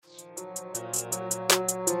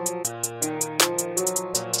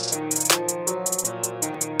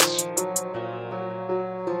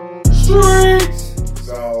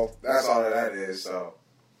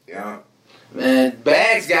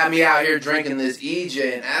got me out here drinking this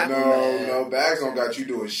EJ and Apple. No, Bags don't got you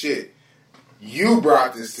doing shit. You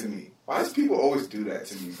brought this to me. Why does people always do that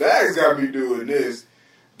to me? Bags got me doing this.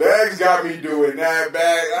 Bags got me doing that.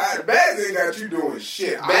 Bags ain't got you doing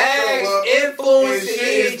shit. Bags influenced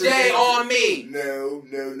EJ on me. No.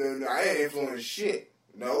 I ain't influenced shit.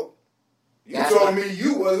 No. You That's told me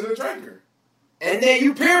you wasn't a drinker. And then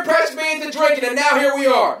you peer pressured me into drinking, and now here we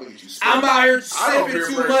are. I'm out here sipping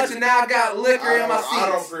too much, and now I got liquor in my seats. I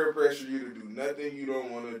don't peer pressure you to do nothing you don't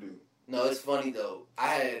want to do. No, it's funny though.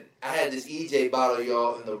 I had this EJ bottle,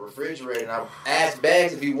 y'all, in the refrigerator, and I asked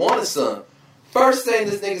Bags if he wanted some. First thing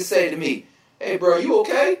this nigga say to me, "Hey, bro, you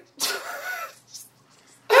okay?" Look,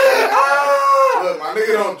 my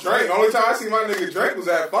nigga don't drink. The only time I see my nigga drink was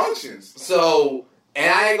at functions. So, and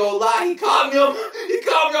I ain't gonna lie, he caught me on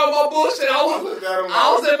my bullshit. I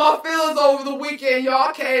was in my feelings over the weekend, y'all.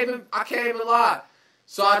 I came and lied.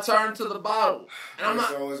 So I turned to the bottle, and I'm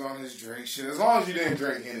not always on his drink shit. As long as you didn't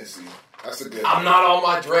drink Hennessy, that's a good. I'm not on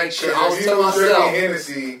my drink shit. I was if you telling was myself, drinking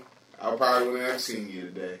Hennessy, I probably wouldn't have seen you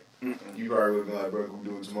today. You probably would have been like, bro, can we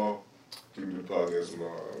do it tomorrow? Can we do the podcast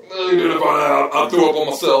tomorrow? I threw up on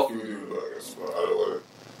myself. Can we do the podcast tomorrow?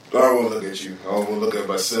 I don't want to look at you. I don't want to look at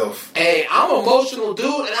myself. Hey, I'm an emotional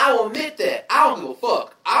dude, and I will admit that. I don't give a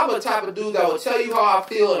fuck. I'm the type of dude that will tell you how I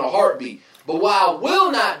feel in a heartbeat. But what I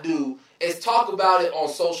will not do is talk about it on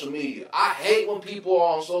social media. I hate when people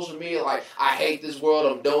are on social media like, I hate this world,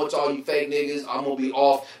 I'm done with all you fake niggas, I'm going to be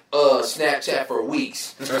off Snapchat for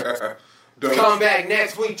weeks. Come back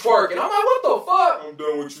next week twerking. I'm like, what the fuck? I'm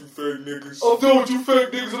done with you fake niggas. I'm done with you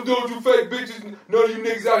fake niggas. I'm done with you fake bitches. None of you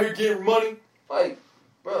niggas out here getting money. Like,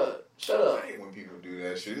 bruh, shut up. I hate when people do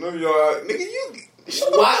that shit. None of y'all, nigga,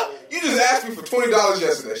 shut the You just asked me for $20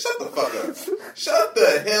 yesterday. Shut the fuck up. Shut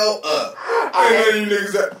the hell up. I hate you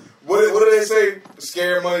niggas that. What do they say?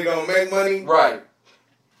 Scared money don't make money? Right.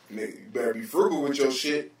 Nigga, you better be frugal with your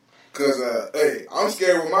shit. Cause, hey, I'm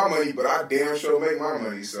scared with my money, but I damn sure make my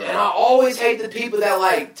money, so. And I always hate the people that,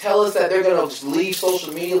 like, tell us that they're gonna leave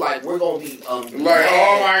social media, like, we're gonna be, like,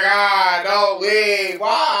 oh my God, don't leave, why?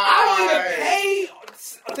 I don't even pay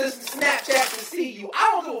to Snapchat to see you. I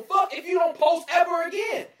don't give a fuck if you don't post ever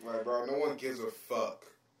again. Like, bro, no one gives a fuck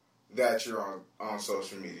that you're on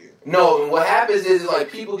social media. No, and what happens is, like,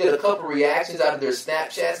 people get a couple reactions out of their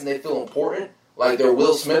Snapchats and they feel important. Like they're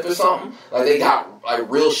Will Smith or something. Like they got like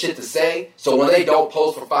real shit to say. So when they don't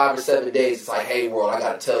post for 5 or 7 days, it's like, hey world, I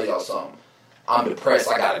gotta tell y'all something. I'm depressed,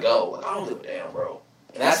 I gotta go. Like, I don't give a damn, bro.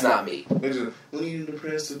 And that's not me. They just, what are you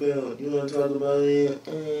depressed about? You wanna talk about it?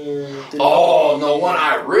 Oh, no, one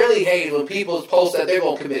I really hate when people post that they're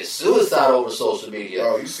gonna commit suicide over social media.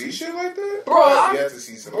 Oh, you see shit like that? Bro, I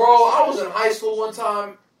was in high school one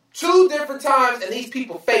time, 2 different times, and these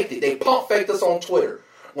people faked it. They pump faked us on Twitter.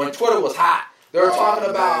 When Twitter was hot. They were talking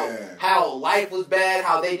about how life was bad,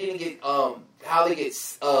 how they didn't get,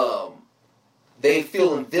 they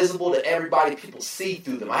feel invisible to everybody. People see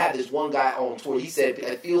through them. I had this one guy on Twitter. He said,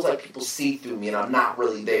 it feels like people see through me and I'm not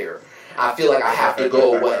really there. I feel like I have to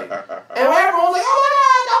go away. And everyone was like, oh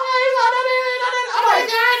my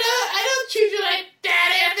God, I don't treat you like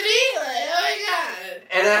that, Anthony. Like, oh my God.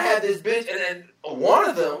 And I had this bitch, and then one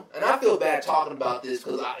of them, and I feel bad talking about this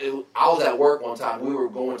because I was at work one time. We were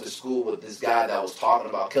going to school with this guy that was talking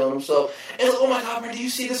about killing himself. And like, oh my God, man, do you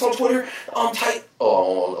see this on Twitter? Tight.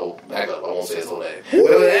 Back up. I won't say his whole name.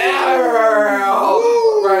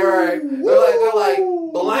 Right. They're like,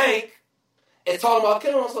 blank. And talking about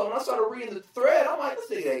killing himself. And I started reading the thread. I'm like, this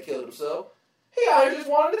nigga ain't killed himself. He out here just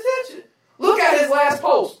wanted attention. Look at his last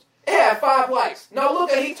post. It had 5 likes. Now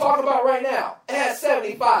look at he talking about right now. It has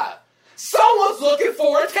 75. Someone's looking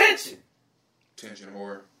for attention. Attention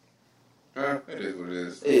whore. Huh? It is what it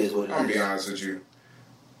is. It is what it is. I'm gonna be honest with you.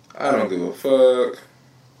 I don't give a fuck.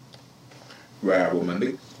 Ride with my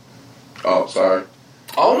nigga. Oh, sorry.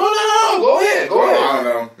 Oh, no. Go ahead. I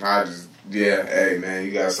don't know. Hey, man,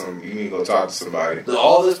 you got some. You need to go talk to somebody.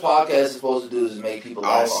 All this podcast is supposed to do is make people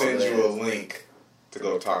laugh. I'll send you a link to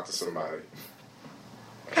go talk to somebody.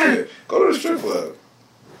 Shit. Go to the strip club.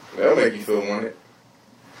 That'll make you feel wanted.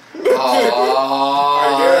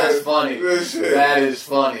 Oh, that's funny. That is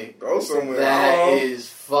funny. Go somewhere. That is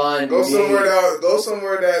funny. Go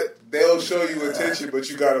somewhere that they'll show you attention, but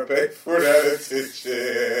you gotta pay for that attention.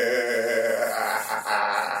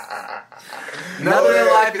 Nothing in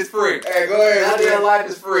life is free. Hey, go ahead. Nothing in life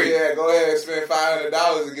is free. Yeah, go ahead and spend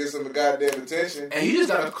 $500 and get some goddamn attention. And you just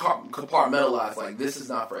gotta compartmentalize. Like, this is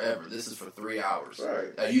not forever. This is for 3 hours.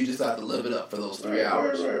 Right. You just have to live it up for those 3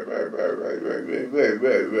 hours. Right.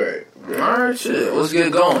 All right, shit. Let's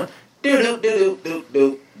get going. Do.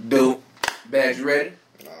 Badge, you ready?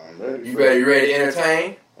 I'm ready. You ready to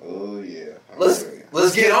entertain? Oh, yeah. Let's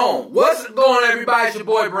get on. What's going on, everybody? It's your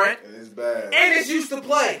boy, Brent. It's bad. And it's used to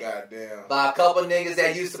play. Goddamn. By a couple niggas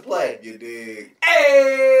that used to play. You dig.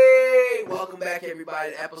 Hey! Welcome back, everybody,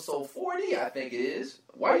 to episode 40, I think it is.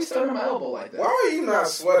 Why are you staring at my elbow like that? Why are you not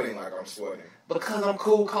sweating like I'm sweating? Because I'm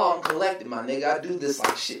cool, calm, and collected, my nigga. I do this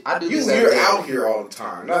like shit. I do this You're out here all the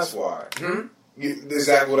time. That's why.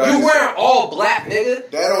 Exactly what I You wearing all black, nigga.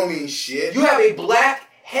 That don't mean shit. You have a black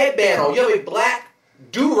headband on. You have a black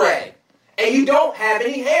do-rag. And you don't have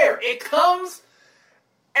any hair. It comes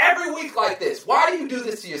every week like this. Why do you do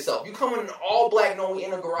this to yourself? You come in all black knowing we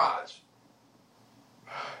in a garage.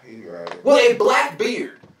 You're right. With a black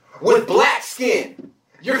beard. With black skin.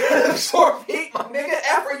 You're going to absorb heat, my nigga,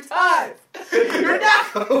 every time. You're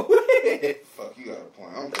not going to win. Fuck, you got a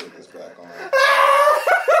point. I'm putting this back on.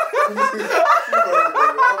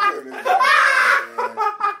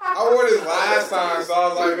 I wore this last time, so I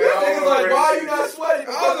was like, man, nigga's like, why are you not sweating?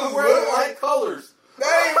 Because I'm wearing light colors.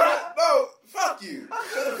 That ain't no. Fuck you.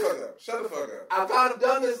 Shut the fuck up. Shut the fuck up. I've kind of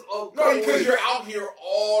done this. No, because you're out here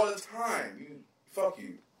all the time. Fuck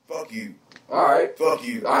you. Fuck you. All right. Fuck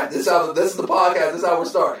you. All right. This is the podcast. This is how we're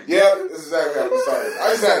starting. Yeah, this is exactly how we started.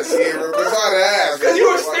 I just had to see it real quick. So I had to ask. Because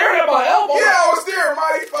you were staring at my elbow. Yeah, I was staring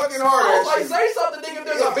mighty fucking hard I was at like, you. say something, nigga, if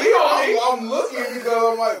there's a V on me. I'm looking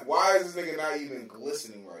because I'm like, why is this nigga not even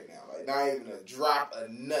glistening right now? Like, not even a drop of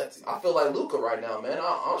nothing. I feel like Luca right now, man.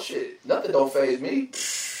 Shit. Nothing don't faze me.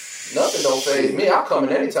 Nothing don't faze me. I'll come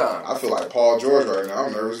in anytime. I feel like Paul George right now.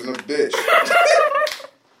 I'm nervous in a bitch.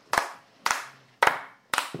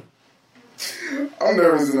 I'm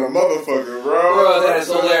nervous in a motherfucker, bro. Bro, that is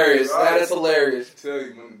hilarious. That is hilarious. I tell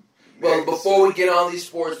you, man. Well, before we get on these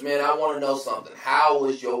sports, man, I want to know something. How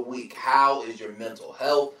was your week? How is your mental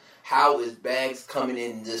health? How is Bags coming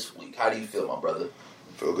in this week? How do you feel, my brother?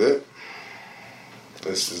 Feel good.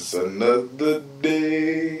 This is another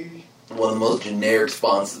day. One of the most generic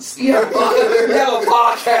sponsors. We have a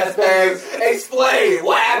podcast, Bags. Explain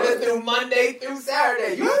what happened through Monday through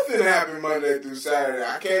Saturday. Nothing happened Monday through Saturday.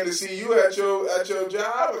 I came to see you at your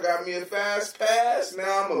job. I got me a fast pass.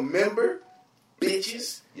 Now I'm a member.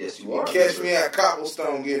 Bitches. Yes, you are. Catch me at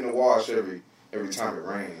Cobblestone getting a wash every time it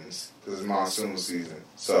rains because it's monsoon season.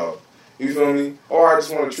 So, you feel me? Or I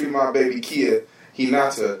just want to treat my baby Kia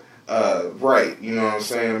Hinata right. You know what I'm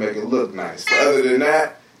saying? Make it look nice. But other than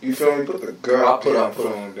that, you feel me? Put the goddamn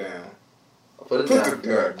phone down. Put the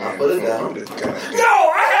goddamn put it phone down. down.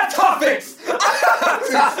 No, I have topics. No, I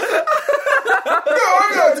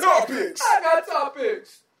got topics. I got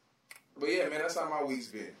topics. But yeah, man, that's how my week's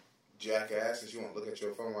been. Jackass, since you want to look at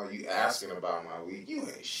your phone while you asking about my week, you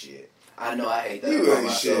ain't shit. I know, I hate that. You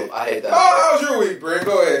ain't shit. I hate that. Oh, how's your week, Brent?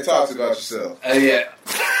 Go ahead, talk about yourself. Yeah.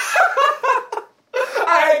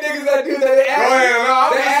 I hate niggas that do that. They ask Go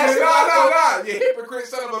ahead, no, you hypocrite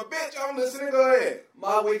son of a bitch. I'm listening. Go ahead.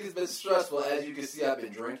 My week has been stressful. As you can see, I've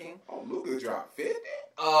been drinking. Oh, Luka dropped 50.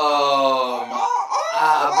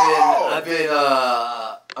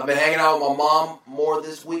 I've been hanging out with my mom more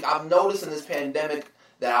this week. I've noticed in this pandemic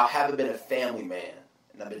that I haven't been a family man,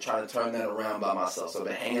 and I've been trying to turn that around by myself. So I've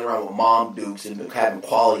been hanging around with mom dukes and been having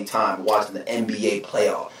quality time watching the NBA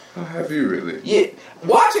playoff. Oh, have you really? Yeah,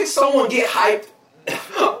 watching someone get hyped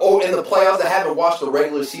or in the playoffs that haven't watched the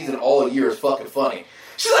regular season all year is fucking funny.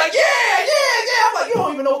 She's like, yeah. I'm like, you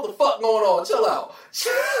don't even know what the fuck going on. Chill out.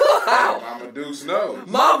 Mama Deuce knows.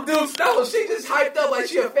 Mom Deuce knows. She just hyped up like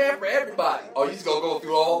she a fan for everybody. Oh, you just gonna go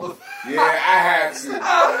through all the... Yeah, I had to.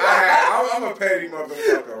 I'm a petty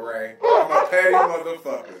motherfucker, Ray. I'm a petty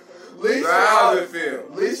motherfucker. Lisa, how's it feel?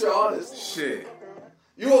 At least you're honest. Shit.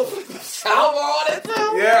 You want to put the sound on it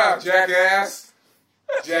too? Yeah, jackass.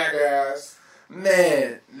 Jackass.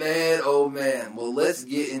 Man, oh man. Well, let's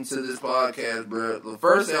get into this podcast, bro. The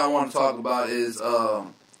first thing I want to talk about is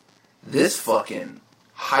this fucking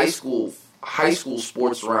high school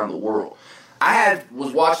sports around the world. I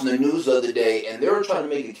was watching the news the other day, and they were trying to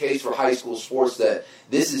make a case for high school sports that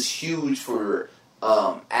this is huge for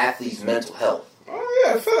athletes' mental health. Oh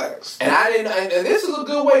yeah, facts. And and this is a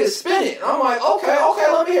good way to spin it. And I'm like, okay,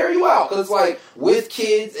 let me hear you out, because like with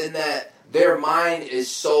kids, and that their mind is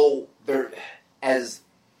so as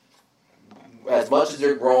much as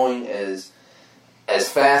they're growing, as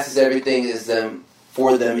fast as everything is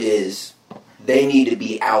for them is, they need to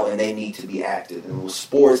be out and they need to be active. And with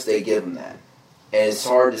sports, they give them that. And it's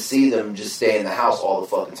hard to see them just stay in the house all the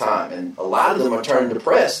fucking time. And a lot of them are turning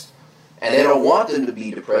depressed. And they don't want them to be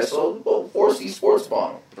depressed, so force these sports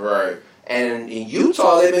upon them. Right. And in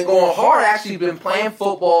Utah, they've been going hard, actually been playing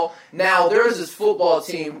football. Now, there's this football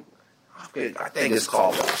team, I think it's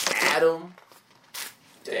called Adam.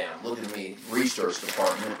 Damn, look at me, research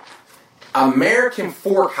department. American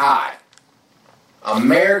Fork High.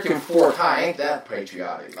 American Fork High. Ain't that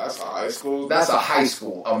patriotic? That's a high school? That's a high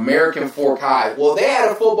school. American Fork High. Well, they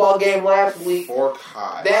had a football game last week. Fork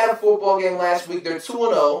High. They had a football game last week. They're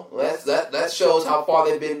 2-0. That shows how far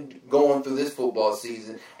they've been going through this football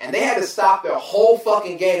season. And they had to stop their whole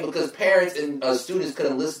fucking game because parents and students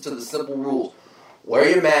couldn't listen to the simple rules. Wear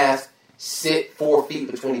your mask. Sit 4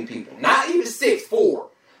 feet between people. Not even 6, 4.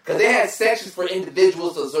 Because they had sections for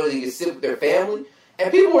individuals so they could sit with their family.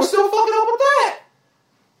 And people were still fucking up with that.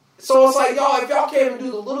 So it's like, y'all, if y'all can't even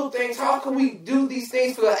do the little things, how can we do these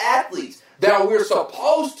things for the athletes that we're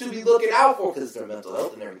supposed to be looking out for because it's their mental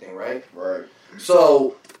health and everything, right? Right.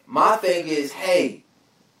 So my thing is, hey,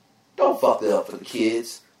 don't fuck it up for the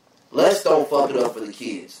kids. Let's don't fuck it up for the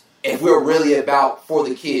kids. If we're really about for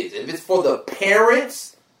the kids. If it's for the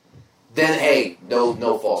parents, then hey,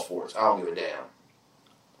 no false sports. I don't give a damn.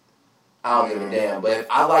 I don't give a damn. But if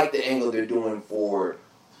I like the angle they're doing for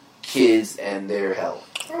kids and their health.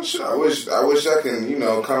 Oh shit! I wish I can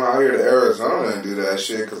come out here to Arizona and do that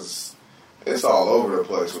shit because it's all over the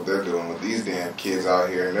place what they're doing with these damn kids out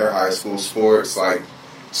here in their high school sports. Like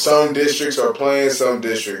some districts are playing, some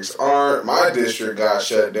districts aren't. My district got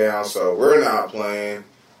shut down, so we're not playing,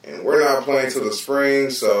 and we're not playing till the spring.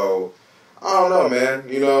 So I don't know, man.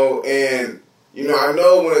 I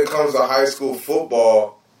know when it comes to high school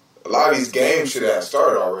football, a lot of these games should have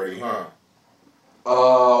started already, huh?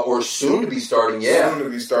 Or soon to be starting, yeah. Soon to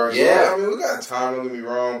be starting. Yeah. I mean, we got time, don't get me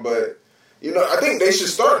wrong, but, I think they should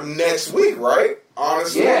start next week, right?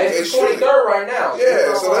 Honestly. Yeah, it's the 23rd right now.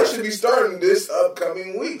 Yeah, so they should be starting this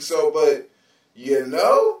upcoming week. So, but,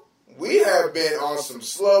 we have been on some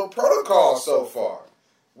slow protocol so far.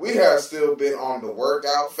 We have still been on the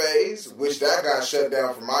workout phase, which that got shut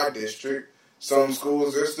down for my district. Some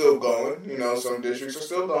schools, they're still going. Some districts are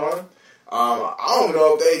still going. I don't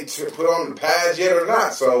know if they put on the pads yet or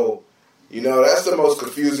not. So, that's the most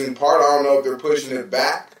confusing part. I don't know if they're pushing it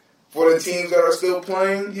back for the teams that are still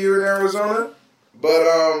playing here in Arizona. But,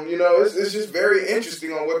 it's just very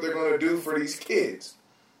interesting on what they're going to do for these kids.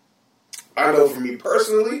 I know for me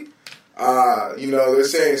personally, they're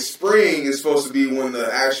saying spring is supposed to be when the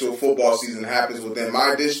actual football season happens within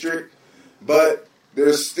my district. But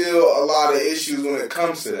there's still a lot of issues when it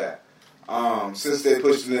comes to that. Since they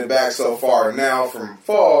pushed it back so far now from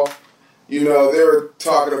fall, they were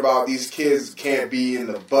talking about these kids can't be in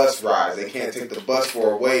the bus rides. They can't take the bus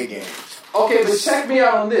for away games. Okay, but check me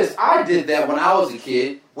out on this. I did that when I was a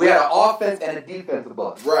kid. We had an offense and a defensive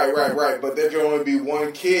bus. Right. But there can only be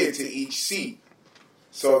one kid to each seat.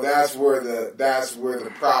 So that's where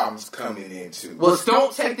the problem's coming into. Well,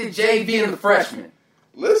 don't take the JV and the freshmen.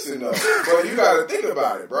 Listen, though. But you got to think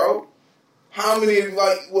about it, bro. How many,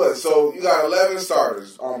 so you got 11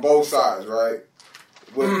 starters on both sides, right?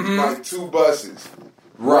 With, 2 buses.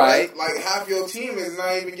 Right. Like, half your team is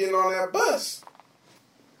not even getting on that bus.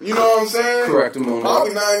 You know what I'm saying? Correct, Amuno.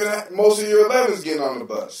 Probably not even, most of your 11s getting on the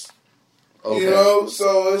bus. Okay.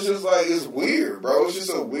 So it's just like, it's weird, bro. It's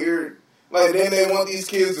just a weird, then they want these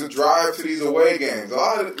kids to drive to these away games. A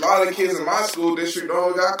lot of kids in my school district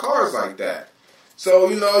don't got cars like that. So,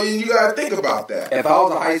 you got to think about that. If I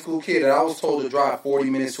was a high school kid and I was told to drive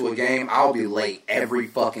 40 minutes to a game, I'll be late every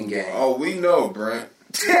fucking game. Oh, we know, Brent.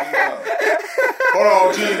 Hold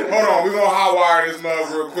on, G. Hold on. We're going to hotwire this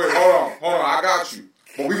mug real quick. Hold on. I got you.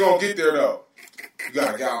 But we're going to get there, though. You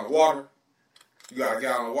got a gallon of water. You got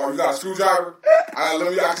a screwdriver. I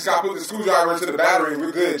just got to put the screwdriver into the battery.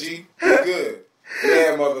 We're good, G. We're good.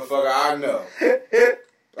 Yeah, motherfucker. I know.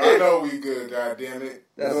 I know we good, goddammit.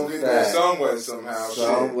 We're going to get there some way, somehow.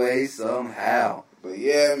 Some way, somehow. But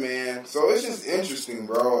yeah, man. So it's just interesting,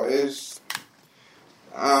 bro. It's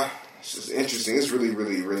just interesting. It's really,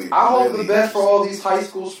 really, really. I hope the best for all these high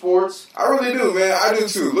school sports. I really do, man. I do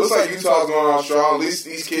too. Looks like Utah's going on strong. At least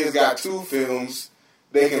these kids got 2 films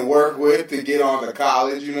they can work with to get on to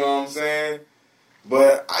college. You know what I'm saying?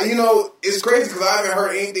 But it's crazy because I haven't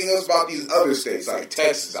heard anything else about these other states like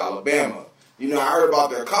Texas, Alabama. I heard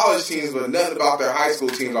about their college teams, but nothing about their high school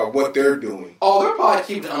teams or what they're doing. Oh, they're probably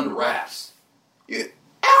keeping it under wraps. Yeah.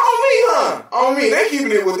 On me. They're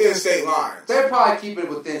keeping it within state lines. They're probably keeping it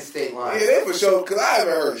within state lines. Yeah, they for sure. Because I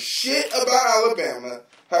haven't heard shit about Alabama.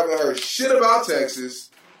 Haven't heard shit about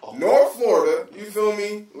Texas. Nor Florida. You feel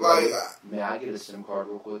me? May I get a SIM card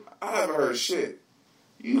real quick? I haven't heard shit.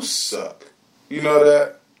 You suck. You know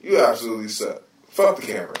that? You absolutely suck. Fuck the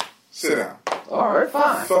camera. Sit down. All right,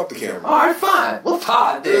 fine. Fuck the camera. All right, fine. We'll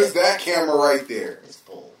tie this. There's that camera right there. It's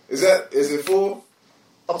full. Is it full?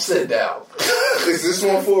 I'm sitting down. Is this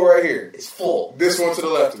one full right here? It's full. This one to the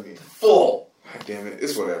left of me. Full. God damn it.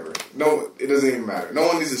 It's whatever. No, it doesn't even matter. No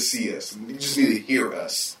one needs to see us. You just need to hear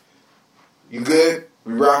us. You good?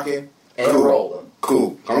 We rocking? And cool. rolling.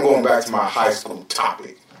 Cool. I'm going back to my high school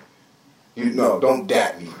topic. You know, don't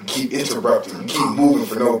dap me. You keep interrupting. You keep moving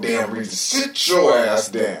for no damn reason. Sit your ass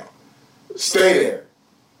down. Stay there.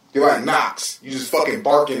 You're like Knox. You just fucking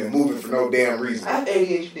barking and moving for no damn reason. I have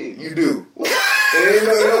ADHD. You do. And it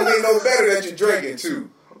don't get no better that you're drinking, too.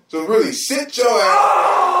 So really, sit your ass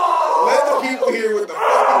down. Let the people hear what the fuck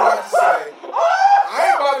you have to say. I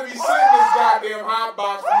ain't about to be sitting in this goddamn hot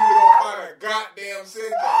box for you to go find a goddamn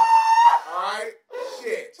sin card. Alright?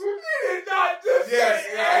 Shit. You did not just Yes,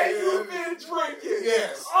 say, yeah, hey, you've been drinking.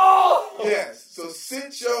 Yes. Oh! Yes. So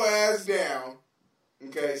sit your ass down.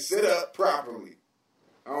 Okay? Sit up properly.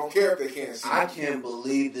 I don't care if they can't see I you. can't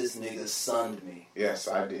believe this nigga sunned me. Yes,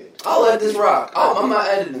 I did. I'll let this rock. I'm not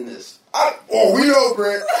editing this. We know,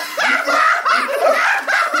 Brent.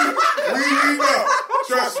 we know.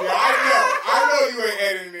 Trust me, I know you ain't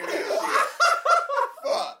editing that shit.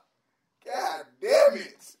 Fuck. God damn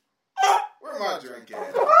it. Where my drink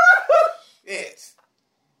at? Shit.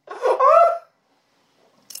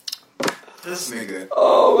 This nigga.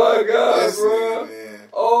 Oh my god, This nigga, man.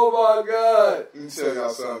 Oh my god. Let me tell y'all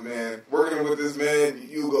something, man. Working with this man,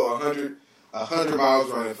 you go 100 miles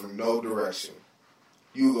running from no direction.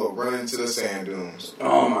 You go running into the sand dunes.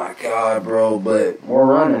 Oh my god, bro, but we're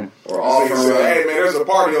running. We're all So, running. hey, man, there's a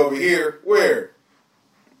party over here. Where?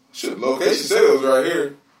 Shit, location said it was right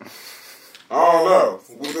here. I don't know.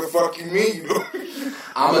 What the fuck you mean you don't?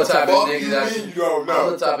 I'm the type of nigga that's you don't I'm know.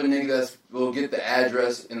 the type of nigga that's will get the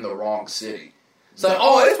address in the wrong city. It's like,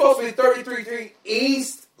 oh, it's supposed to be 33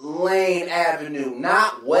 East Lane Avenue,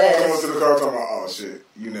 not Someone West. to the car talking about, oh shit,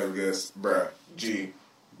 you never guessed, bruh. G,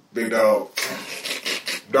 big dog,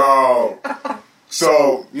 dog.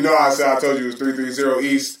 So you know, I told you it was 330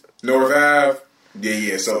 East North Ave.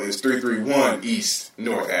 Yeah. So it's 331 East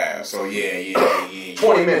North Ave. So yeah.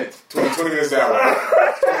 20 minutes. 20 minutes that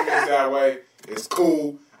way. 20 minutes that way. It's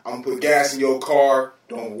cool. I'm gonna put gas in your car.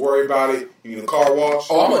 Don't worry about it. You need a car wash.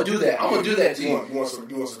 Oh, I'm gonna do that. I'm gonna do that to you. You want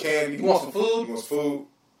some candy? You want some food? You want some food?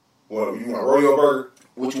 What? You want a rodeo burger?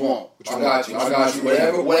 What you want? What you I got want? you. I got you.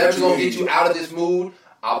 Whatever's gonna get you out of this mood,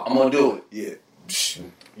 I'm gonna do it. Yeah.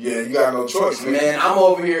 Yeah, you got no choice, Man, I'm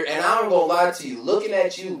over here, and I'm gonna lie to you. Looking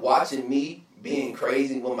at you, watching me being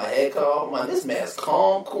crazy with my head cut off, man, this man's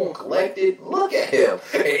calm, cool, and collected. Look at him.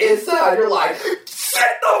 And inside, you're like, sit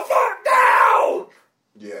the fuck down!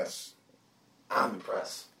 Yes. I'm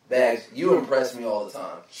impressed. Bags, you impress me all the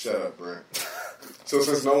time. Shut up, Brent. So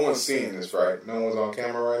since no one's seeing this, right? No one's on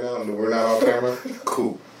camera right now? We're not on camera?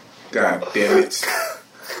 Cool. God damn it.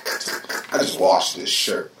 I just washed this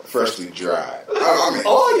shirt. Freshly dried. I mean,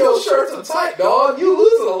 All your shirts are tight, dog. You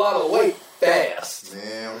losing a lot of weight fast.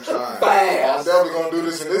 man, I'm trying. Fast. I'm definitely going to do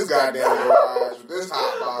this in this goddamn garage with this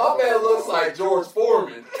hot box. My man looks like George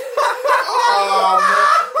Foreman. Oh,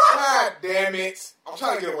 man. God damn it. I'm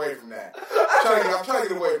trying to get away from that. I'm trying to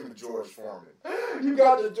get away from the George Foreman. You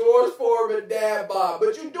got the George Foreman dad bod,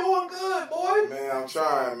 but you doing good, boy. Man, I'm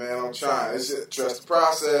trying, It's just, trust the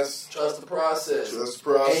process. Trust the process. Trust the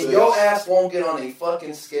process. And your ass won't get on a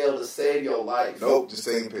fucking scale to save your life. Nope, just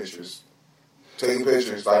taking pictures. Taking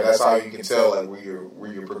pictures, like that's how you can tell like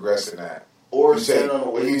where you're progressing at. Or You stand take, on a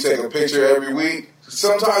when weight. you take a picture every week,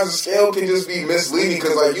 sometimes the scale can just be misleading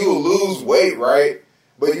because like you'll lose weight, right?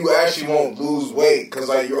 But you actually won't lose weight because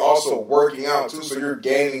like you're also working out too, so you're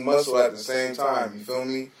gaining muscle at the same time. You feel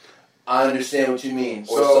me? I understand what you mean.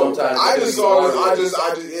 Or So sometimes I it just could be saw this. motivated.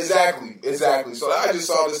 I just exactly. So I just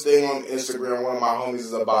saw this thing on Instagram. One of my homies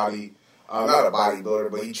is a not a bodybuilder,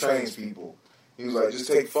 but he trains people. He was like, just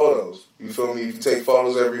take photos. You feel me? If you take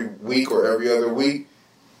photos every week or every other week,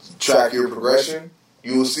 track your progression,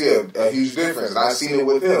 you will see a huge difference. And I seen it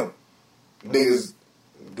with him. Niggas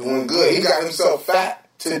doing good. He got himself fat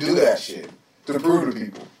to do that shit, to prove to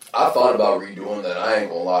people. I thought about redoing that. I ain't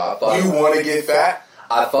gonna lie. You want to get fat?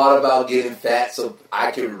 I thought about getting fat so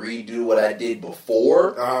I could redo what I did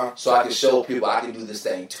before, so I could show people I can do this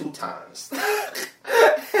thing 2 times.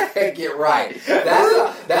 Get right.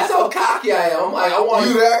 That's how cocky I am. I'm like, I want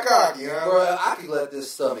You that cocky, huh? Bro, I could let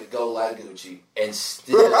this stomach go like Gucci and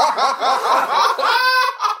still.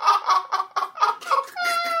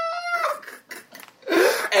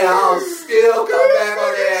 And I'll still come back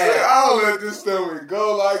on that. I'll let this stomach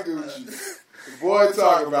go like Gucci. The boy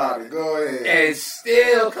talk about it. Go ahead. And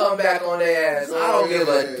still come back on their ass. I don't give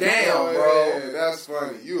a damn, bro. That's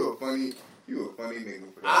funny. You a funny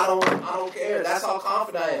nigga for that. I don't care. That's how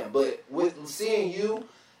confident I am. But with seeing you,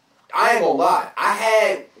 I ain't gonna lie.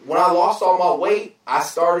 When I lost all my weight, I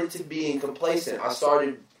started to be complacent. I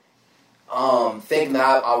started thinking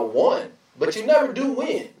that I won. But you never do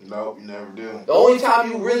win. Nope, you never do. The only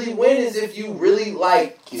time you really win is if you really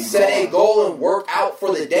set a goal and work out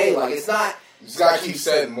for the day. Like it's not. You just gotta keep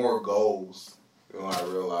setting more goals. Than I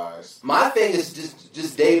realized. My thing is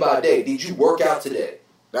just day by day. Did you work out today?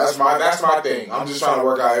 That's my thing. I'm just trying to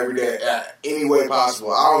work out every day any way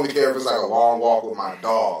possible. I don't even care if it's like a long walk with my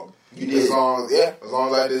dog. You did. As long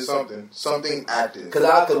as I did something active.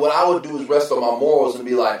 Because what I would do is rest on my morals and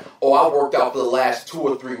be like, oh, I worked out for the last 2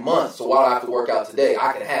 or 3 months, so why do I have to work out today?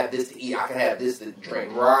 I can have this to eat. I can have this to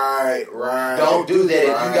drink. Right. Don't do that.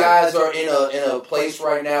 Right. If you guys are in a place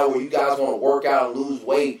right now where you guys want to work out and lose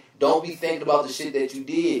weight, don't be thinking about the shit that you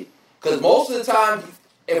did. Because most of the time,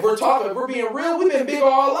 if we're being real, we've been big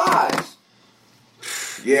all our lives.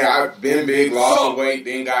 Yeah, I've been big, lost some weight,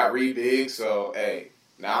 then got re-big, so, hey.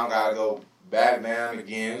 Now I gotta go back down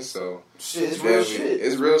again, so... Shit, it's real shit.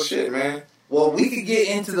 It's real shit, man. Well, we could get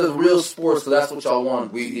into the real sports, so that's what y'all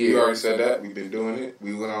want. We already said that. We've been doing it.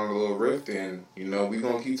 We went on a little rift, and, we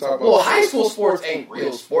gonna keep talking about Well, high school sports ain't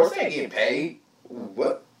real sports. They ain't getting paid.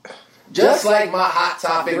 What? Just like my hot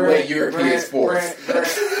topic with European sports.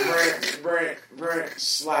 Brent,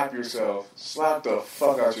 slap yourself. Slap the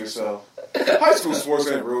fuck out yourself. High school sports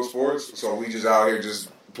ain't real sports, so we just out here just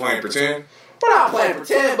playing pretend. We're not playing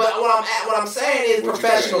pretend, but what I'm saying is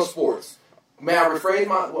professional sports. May I rephrase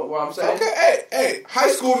what I'm saying? Okay, hey,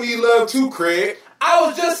 high school need love too, Craig. I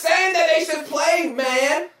was just saying that they should play,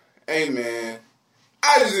 man. Hey, man,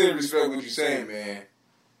 I just didn't respect what you're saying, man.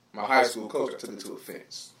 My high school coach, I took it to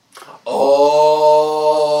offense. Oh,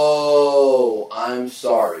 I'm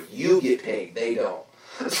sorry. You get paid. They don't.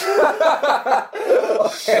 Okay.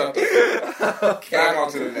 Back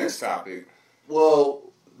on to the next topic. Well,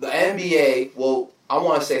 the NBA, I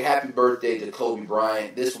want to say happy birthday to Kobe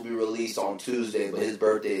Bryant. This will be released on Tuesday, but his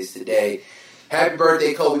birthday is today. Happy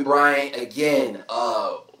birthday, Kobe Bryant. Again,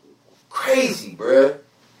 crazy, bruh.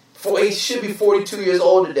 He should be 42 years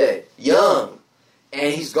old today. Young.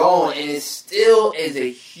 And he's gone, and it still is a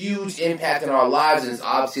huge impact in our lives, and it's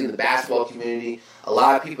obviously in the basketball community. A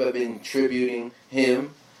lot of people have been tributing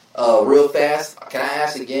him. Real fast, can I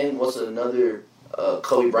ask again, what's another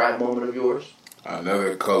Kobe Bryant moment of yours?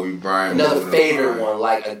 Another Kobe Bryant Another moment favorite one,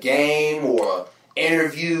 like a game or an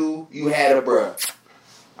interview you had a bruh.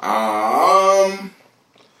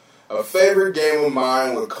 A favorite game of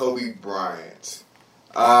mine with Kobe Bryant.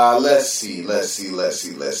 Let's see. I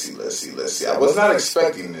was not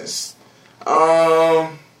expecting this. Be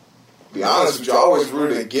honest with you, I always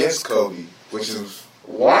rooted against Kobe, which is...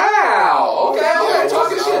 Wow! Okay, talk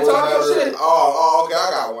your shit. Oh, okay,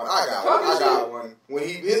 I got one. When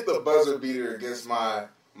he hit the buzzer beater against my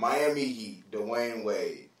Miami Heat, Dwayne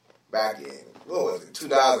Wade, back in, what was it,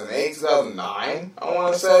 2008, 2009, I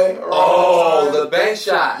want to say? The bank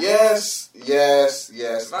shot. Yes. And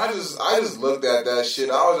I just looked at that shit.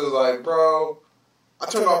 I was just like, bro, I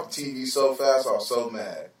turned off the TV so fast, I was so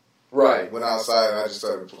mad. Right. Went outside and I just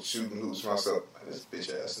started shooting hoops myself. This bitch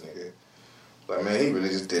ass nigga. Like, man, he really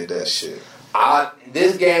just did that shit.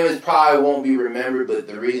 This game probably won't be remembered, but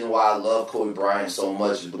the reason why I love Kobe Bryant so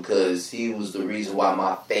much is because he was the reason why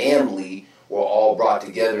my family were all brought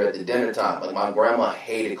together at the dinner time. Like, my grandma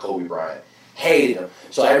hated Kobe Bryant. Hated him.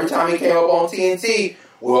 So every time he came up on TNT,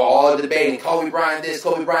 we were all debating Kobe Bryant this,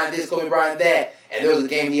 Kobe Bryant this, Kobe Bryant that. And there was a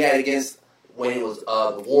game he had against, when it was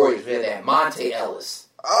the Warriors, we had that Monte Ellis.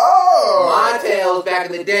 Oh! Monte Ellis back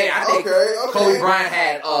in the day. I think Kobe Bryant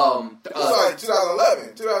had... it was like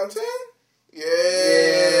 2011, 2010?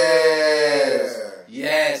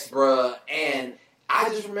 Yes, bruh. And I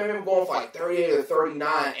just remember him going for like 38 or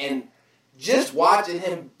 39, and just watching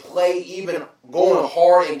him play, even going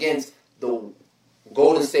hard against the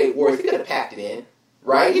Golden State Warriors, he could have packed it in,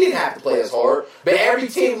 right? He didn't have to play as hard, but every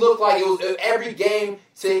team looked like every game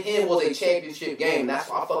to him was a championship game. That's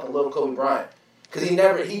why I fucking love Kobe Bryant, because he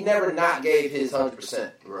never not gave his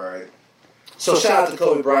 100%. Right. So shout out to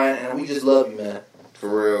Kobe Bryant, and we just love you, man. For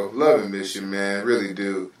real. Love and miss you, man. Really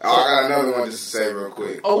do. I got another one just to say real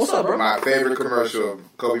quick. Oh, what's up, bro? My favorite commercial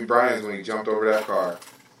of Kobe Bryant is when he jumped over that car.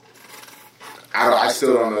 I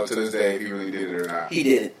still don't know to this day if he really did it or not. He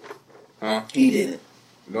didn't. Huh? He didn't.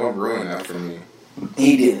 Don't ruin that for me.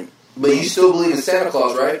 He didn't. But you still believe in Santa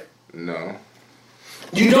Claus, right? No.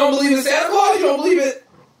 You don't believe in Santa Claus? You don't believe it?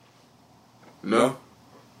 No.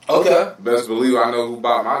 Okay. Best believe I know who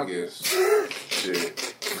bought my gifts.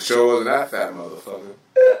 Shit. Sure wasn't that fat motherfucker.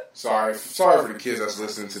 Sorry for the kids that's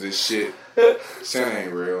listening to this shit. Santa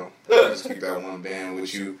ain't real. I just keep that one band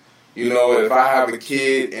with you. You know, if I have a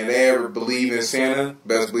kid and they ever believe in Santa,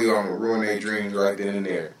 best believe I'm gonna ruin their dreams right then and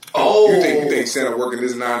there. Oh, you think Santa working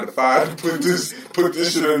this 9 to 5 to put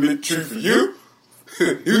this shit under the tree for you?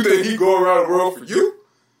 You think he go around the world for you?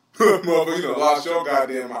 Motherfucker, you done lost your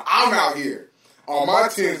goddamn mind. I'm out here on my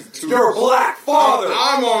 10s and 2s. You're a black father.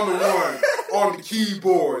 I'm on the one on the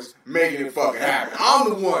keyboards making it fucking happen. I'm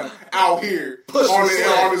the one out here on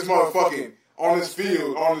this motherfucking, on this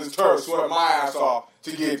field, on this turf, sweating my ass off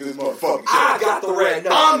to get this motherfucking shit. I got the red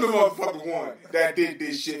nose. I'm the motherfucking one that did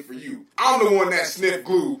this shit for you. I'm the one that sniffed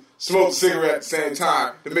glue, smoked a cigarette at the same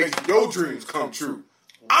time to make your dreams come true.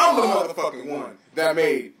 I'm the motherfucking one that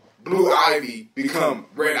made Blue Ivy become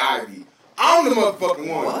Red Ivy. I'm the motherfucking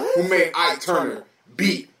one who made Ike Turner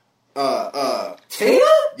beat Tina?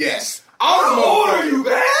 Yes. How old are you,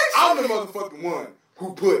 Bags? I'm the motherfucking one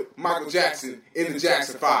who put Michael Jackson in the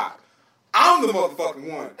Jackson 5. I'm the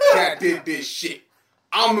motherfucking one that did this shit.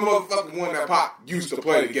 I'm the motherfucking one that Pop used to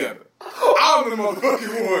play together. I'm the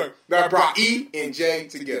motherfucking one that brought E and J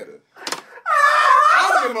together.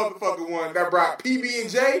 I'm the motherfucking one that brought PB and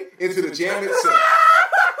J into the jam itself.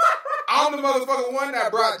 I'm the motherfucking one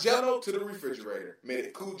that brought Jell-O to the refrigerator. Made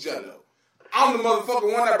it cool Jell-O. I'm the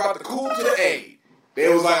motherfucking one that brought the cool to the aid.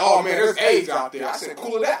 They was like, oh man, there's AIDS out there. I said,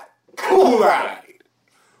 cool it out. Kool-Aid.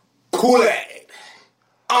 Kool-Aid.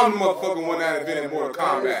 I'm the motherfucking one that invented Mortal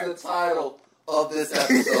Kombat. That is the title of this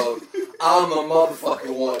episode. I'm the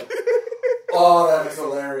motherfucking one. Oh, that is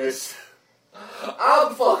hilarious.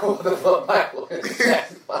 I'm fucking with the Michael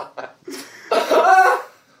Jackson.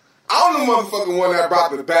 I'm the motherfucking one that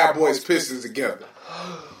brought the Bad Boys Pistons together.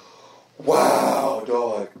 Wow,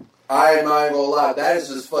 dog. I am not even gonna lie. That is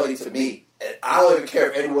just funny to me. And I don't even care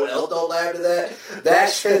if anyone else don't laugh at that. That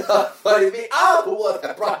shit not funny to me. I'm the one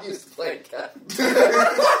that probably used to play cat. I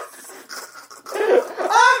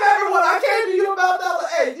remember when I came to you about that.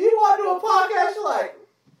 Like, hey, do you want to do a podcast? You're like,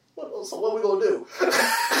 so what we gonna do?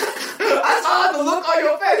 I saw the look on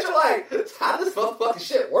your face. You're like, how does this motherfucking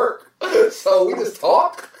shit work? So we just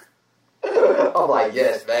talk? I'm like,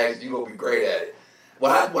 yes, Max, you gonna be great at it.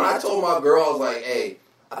 When I told my girl, I was like, hey,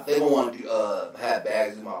 I think I want to have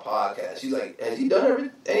Bags do my podcast. She's like, has he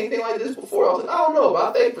done anything like this before? I was like, I don't know, but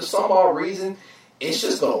I think for some odd reason, it's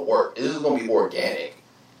just gonna work. It's just gonna be organic.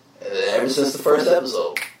 And ever since the first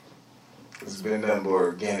episode, It's been nothing but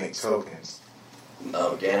organic tokens.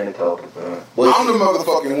 Organic tokens, man. I'm the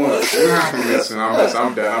motherfucking one. Listen,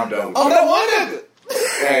 I'm done. With I'm that one nigga.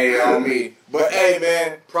 Hey, on me. But hey,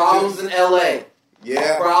 man. Problems in L.A.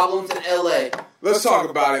 Yeah. Problems in L.A. Let's talk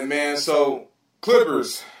about it, man. So,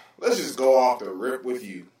 Clippers, let's just go off the rip with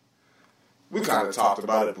you. We kind of talked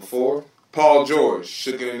about it before. Paul George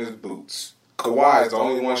shook it in his boots. Kawhi is the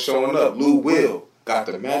only one showing up. Lou Will got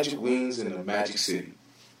the magic wings in the Magic City.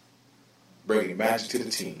 Bringing magic to the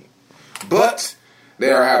team. But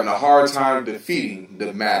they are having a hard time defeating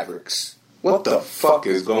the Mavericks. What the fuck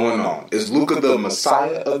is going on? Is Luka the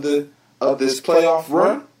messiah of this playoff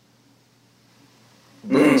run?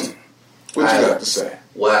 What you got to say?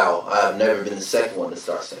 Wow, I've never been the second one to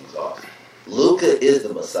start things off. Luka is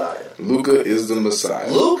the messiah. Luka is the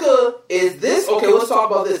messiah. Luka is this. Okay, let's talk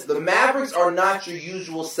about this. The Mavericks are not your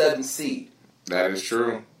usual 7 seed. That is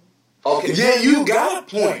true. Okay. Yeah, you got a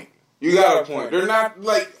point. They're not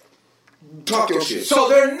like talk your shit. So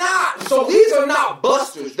they're not. So these are not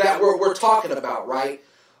busters that we're talking about, right?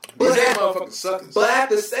 But that motherfucking suckers. But at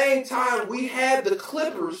the same time, we had the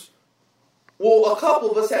Clippers. Well, a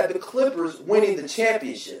couple of us had the Clippers winning the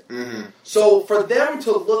championship. Mm-hmm. So for them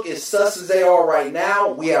to look as sus as they are right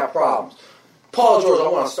now, we have problems. Paul George, I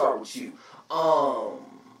want to start with you.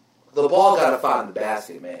 The ball got to find the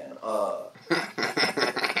basket, man.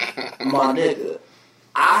 My nigga,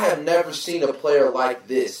 I have never seen a player like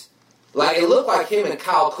this. Like, it looked like him and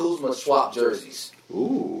Kyle Kuzma swapped jerseys.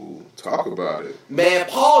 Ooh, talk about it. Man,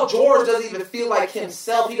 Paul George doesn't even feel like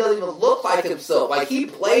himself. He doesn't even look like himself. Like, he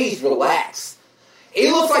plays relaxed.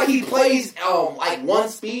 It looks like he plays like one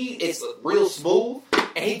speed. It's real smooth.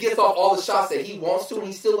 And he gets off all the shots that he wants to, and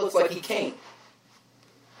he still looks like he can't.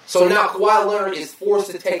 So now Kawhi Leonard is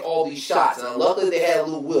forced to take all these shots. And luckily they had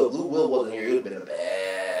Lou Will. Lou Will wasn't here. It would have been a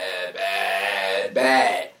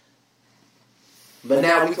bad. But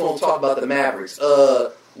now we're going to talk about the Mavericks.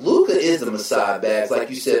 Luka is the Messiah, Bags, like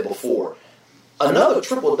you said before. Another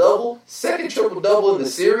triple-double, second triple-double in the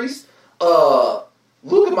series.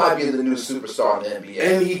 Luka might be the new superstar in the NBA.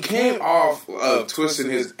 And he came off twisting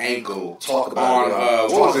his ankle. Talk about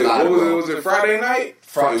it. Was it Friday night?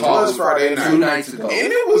 It was Friday night. 2 nights ago.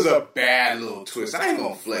 And it was a bad little twist. I ain't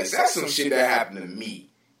gonna flex. That's some shit that happened to me.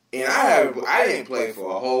 And I didn't play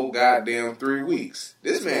for a whole goddamn 3 weeks.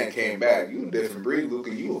 This man came back. You a different breed,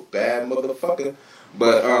 Luka. You a bad motherfucker.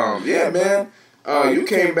 But yeah, man. You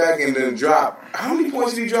came back and then dropped. How many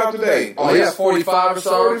points did he drop today? Oh, he has 45 or so.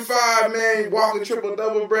 45, man. You walking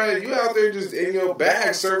triple-double, Brad. You out there just in your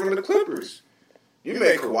bag serving the Clippers. You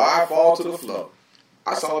made Kawhi fall to the floor.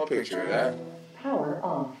 I saw a picture of that. Power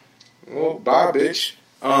on. Well, bye, bitch.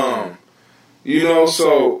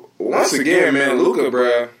 So once again, man, Luka,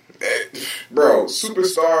 bro,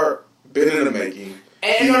 superstar, been in the making.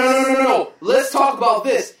 And no. Let's talk about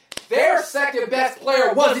this. Their second best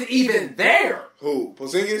player wasn't even there. Who?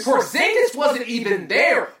 Porzingis? Porzingis wasn't even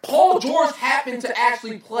there. Paul George happened to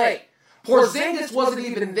actually play. Porzingis wasn't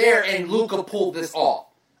even there, and Luka pulled this off.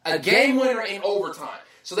 A game winner in overtime.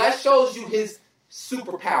 So that shows you his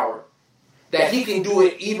superpower, that he can do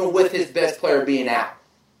it even with his best player being out.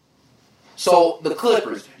 So the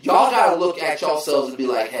Clippers, y'all got to look at yourselves and be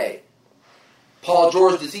like, hey, Paul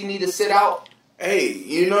George, does he need to sit out?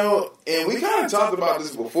 Hey, and we kind of talked about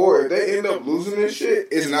this before. If they end up losing this shit,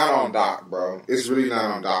 it's not on Doc, bro. It's really not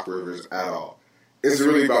on Doc Rivers at all. It's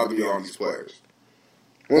really about to be on these players.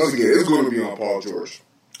 Once again, it's going to be on Paul George.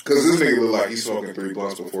 Because this nigga look like he's smoking 3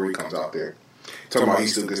 blunts before he comes out there. Talking about he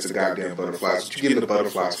still gets the goddamn butterflies. What you getting the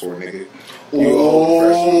butterflies for, nigga?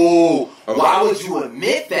 Ooh, why would you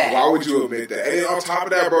admit that? Why would you admit that? And then on top of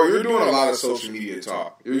that, bro, you're doing a lot of social media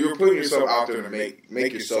talk. You're putting yourself out there to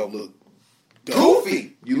make yourself look dumb.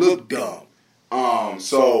 Goofy. You look dumb.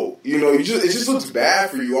 It just looks bad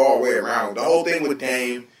for you all the way around. The whole thing with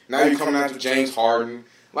Dame. Now you're coming after James Harden.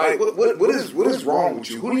 Like, what is wrong with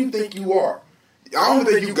you? Who do you think you are? I don't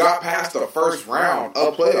think you got past the first round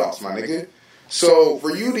of playoffs, my nigga. So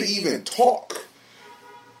for you to even talk,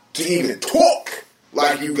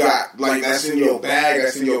 like you got, like that's in your bag,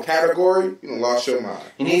 that's in your category, you done lost your mind.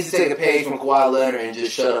 He needs to take a page from Kawhi Leonard and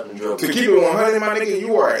just shut up and dribble. To keep it 100, my nigga,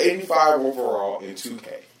 you are 85 overall in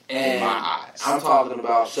 2K. And in my eyes. I'm talking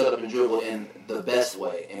about shut up and dribble in the best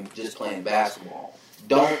way and just playing basketball.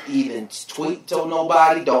 Don't even tweet to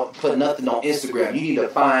nobody. Don't put nothing on Instagram. You need to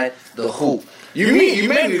find the hoop. You may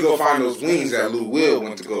need to go find those wings that Lou Will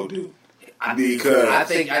went to go do. Because I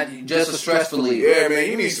think just a stress relief. Yeah, man,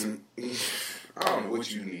 you need some. I don't know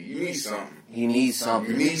what you need. You need something. You need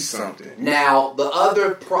something. You need something. Now, the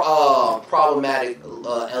other problematic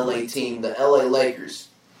LA team, the LA Lakers.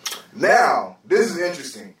 Now, this is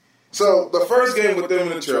interesting. So, the first game with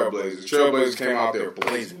them and the Trailblazers came out there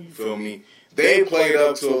blazing, you feel me? They played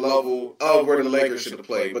up to a level of where the Lakers should have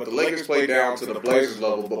played, but the Lakers played down to the Blazers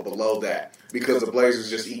level, but below that, because the Blazers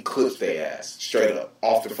just eclipsed their ass, straight up,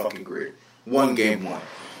 off the fucking grid. Game one.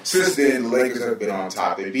 Since then, the Lakers have been on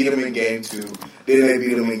top. They beat them in game 2, then they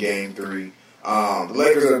beat them in game 3. The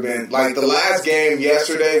Lakers have been, like, the last game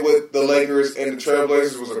yesterday with the Lakers and the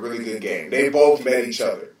Trailblazers was a really good game. They both met each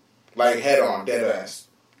other, like, head on, dead ass.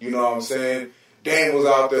 You know what I'm saying? Dame was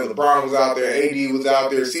out there, LeBron was out there, AD was out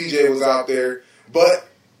there, CJ was out there. But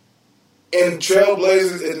in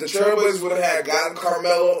Trailblazers, if the Trailblazers would have had gotten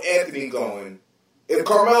Carmelo Anthony going, if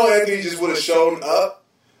Carmelo Anthony just would have shown up,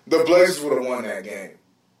 the Blazers would have won that game.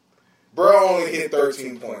 Bro only hit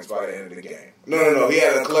 13 points by the end of the game. No. He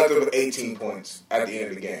had a collective of 18 points at the end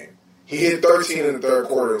of the game. He hit 13 in the third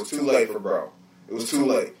quarter. It was too late for Bro. It was too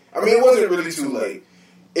late. I mean, it wasn't really too late.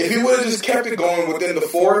 If he would have just kept it going within the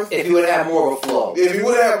fourth. If he would have had more of a flow. If he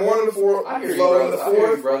would have had more than the fourth, I hear flow you, in the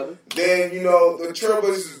brother. fourth, then, the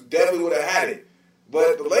Trailblazers definitely would have had it.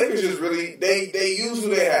 But the Lakers just really, they use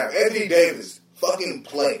who they have. Anthony Davis fucking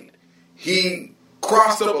played. He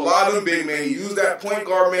crossed up a lot of them big men. He used that point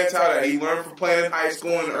guard mentality that he learned from playing in high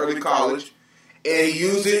school and early college. And he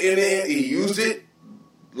used it in the end. He used it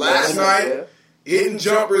last night. Hitting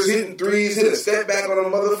jumpers, hitting threes, hit a step back on a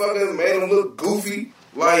motherfucker, made him look goofy.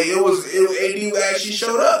 Like, it was AD who actually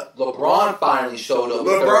showed up. LeBron finally showed up.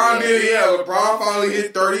 LeBron did, yeah. LeBron finally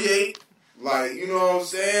hit 38. Like, you know what I'm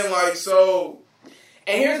saying? Like, so.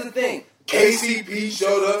 And here's the thing. KCP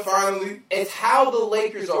showed up finally. It's how the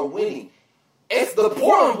Lakers are winning. It's the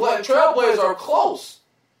Portland Trailblazers are close.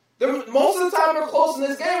 Most of the time they're close in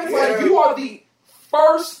this game. It's like you are the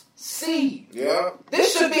first seed. Yeah.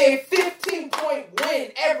 This should be a 15-point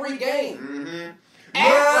win every game. Mm-hmm.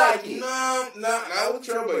 Not with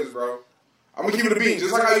Trailblazers, bro. I'm gonna keep it a beat.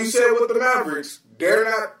 Just like how you said with the Mavericks,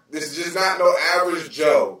 this is just not no average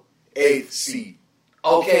Joe 8th seed.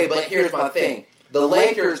 Okay, but here's my thing. The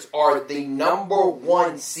Lakers are the number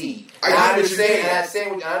 1 seed. I understand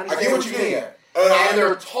what you're getting at. And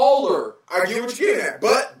they're taller. I get what you're getting at.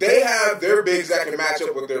 But they have their bigs that can match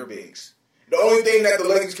up with their bigs. The only thing that the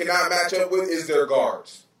Lakers cannot match up with is their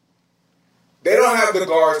guards. They don't have the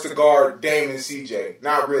guards to guard Dame and CJ.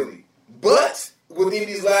 Not really. But within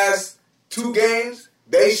these last 2 games,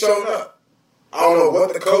 they shown up. I don't know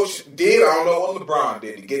what the coach did. I don't know what LeBron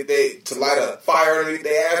did to light a fire underneath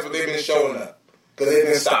their ass, but they've been showing up because they've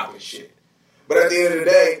been stopping shit. But at the end of the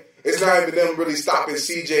day, it's not even them really stopping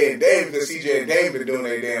CJ and Dame because CJ and Dame been doing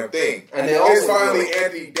their damn thing. And it's finally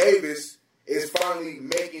Anthony Davis is finally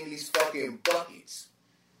making these fucking buckets.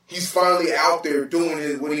 He's finally out there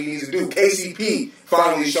doing what he needs to do. KCP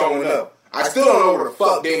finally showing up. I still don't know where the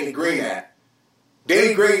fuck Danny Green at.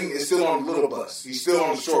 Danny Green is still on the little bus. He's still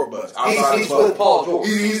on the short bus. He's with Paul George.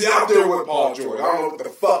 He's out there with Paul George. I don't know what the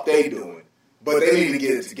fuck they doing, but they need to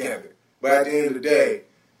get it together. But at the end of the day,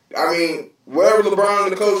 I mean, whatever LeBron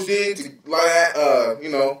and the coach did to light a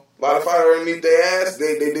fire underneath their ass,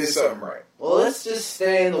 they did something right. Well, let's just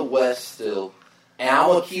stay in the West still. And I'm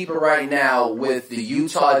going to keep it right now with the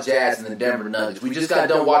Utah Jazz and the Denver Nuggets. We just got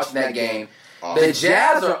done watching that game. Awesome. The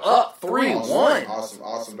Jazz are up 3-1.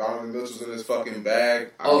 Awesome. Donovan Mitchell's in his fucking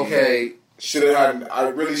bag. I really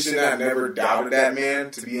should have never doubted that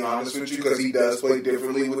man, to be honest with you, because he does play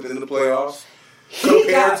differently within the playoffs.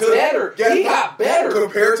 He got better.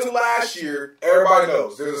 Compared to last year, everybody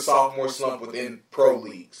knows there's a sophomore slump within pro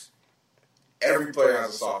leagues. Every player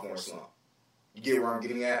has a sophomore slump. You get where I'm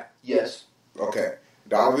getting at? Yes. Okay.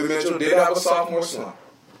 Donovan Mitchell did have a sophomore slump.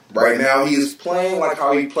 Right now, he is playing like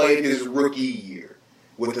how he played his rookie year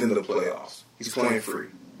within the playoffs. He's playing free.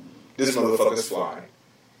 This motherfucker's flying.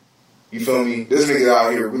 You feel me? This nigga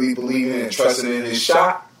out here really believing and trusting in his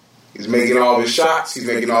shot. He's making all of his shots. He's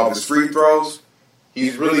making all of his free throws.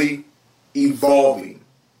 He's really evolving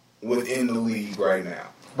within the league right now.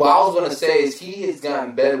 What I was going to say is he has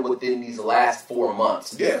gotten better within these last 4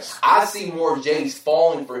 months. Yes. I see more Jays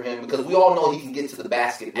falling for him because we all know he can get to the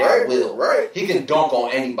basket at will. Right. He can dunk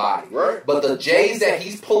on anybody. Right. But the Jays that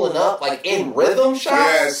he's pulling up, like in rhythm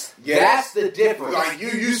shots, that's the difference. Like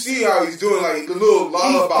you see how he's doing, like the little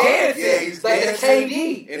lullaby. He's dancing. Yeah, he's like dancing. The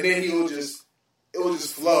KD. And then it will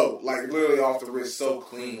just flow, like literally off the wrist, so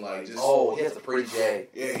clean, like just. Oh, he has a pretty J.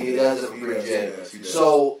 Yeah, he does have a pretty J. He does.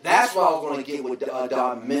 So that's what I was going to get with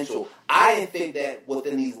Donovan Mitchell. I didn't think that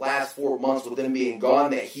within these last 4 months, with him being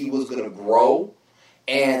gone, that he was going to grow,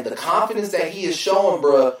 and the confidence that he is showing,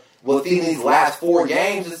 bruh, within these last 4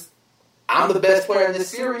 games is, I'm the best player in this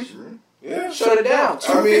series. Yeah, shut it down.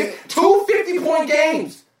 2 50-point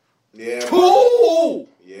games. Yeah. 2.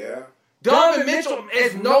 Yeah. Donovan Mitchell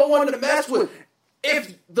is no one to mess with.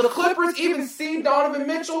 If the Clippers even see Donovan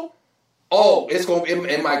Mitchell,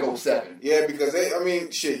 it might go 7. Yeah, because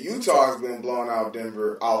Utah has been blowing out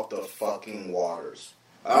Denver out the fucking waters.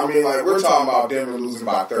 I mean, like, we're talking about Denver losing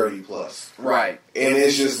by 30 plus. Right. And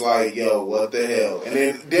it's just like, yo, what the hell? And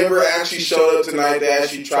then Denver actually showed up tonight to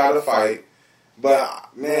actually try to fight.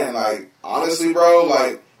 But, man, like, honestly, bro,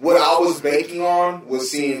 like, what I was banking on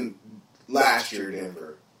was seeing last year Denver.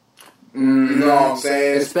 You know what I'm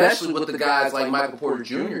saying? Especially with the guys like Michael Porter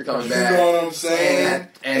Jr. coming back. You know what I'm saying?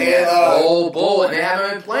 And old bull, and they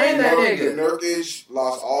haven't been playing that nigga. Nurkic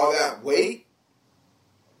lost all that weight.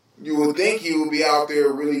 You would think he would be out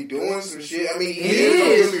there really doing some shit. I mean, he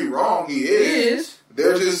is. Don't get me wrong, he is.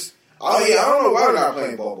 They're just, I don't know why they're not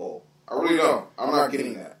playing Bobo. I really don't. I'm not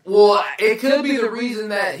getting that. Well, it could be the reason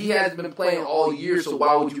that he hasn't been playing all year, so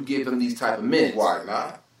why would you give him these type of minutes? Why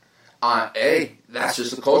not? Hey, that's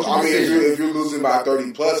just a coaching decision. If you're losing by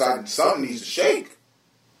 30 plus, something needs to shake.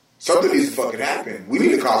 Something needs to fucking happen. We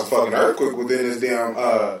need to cause a fucking earthquake within this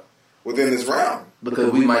round.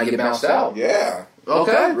 Because we might get bounced out. Yeah.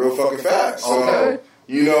 Okay. Real fucking fast. So, okay.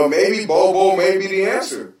 Maybe Bobo may be the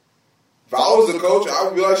answer. If I was the coach, I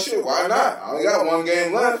would be like, shit, why not? I only got 1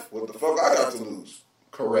 game left. What the fuck I got to lose?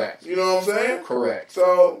 Correct. You know what I'm saying? Correct.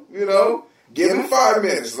 So, give him 5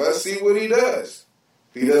 minutes. Let's see what he does.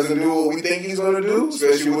 If he doesn't do what we think he's going to do,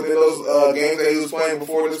 especially within those games that he was playing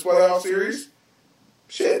before this playoff series,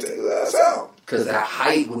 shit, take his ass out. Because that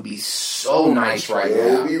height would be so nice now.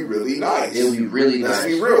 It would be really nice. It would be really nice. Let's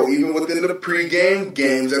be real. Even within the pregame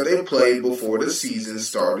games that they played before the season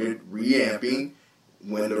started reamping,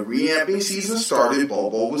 when the reamping season started,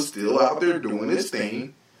 Bobo was still out there doing his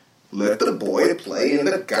thing. Let the boy play in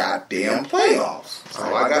the goddamn playoffs. That's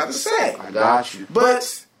all I got to say. I got you.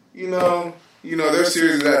 But, their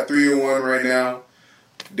series is at 3-1 right now.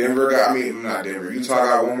 Utah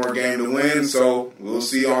got 1 more game to win, so we'll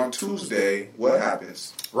see on Tuesday what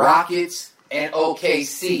happens. Rockets and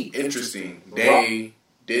OKC. Interesting. They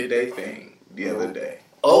did their thing the other day.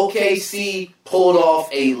 OKC pulled off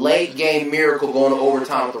a late game miracle going to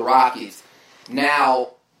overtime with the Rockets.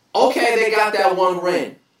 Now, they got that 1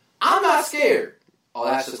 win. I'm not scared. Oh,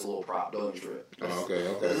 that's just a little prop. Don't trip. Oh, okay.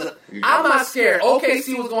 I'm not scared.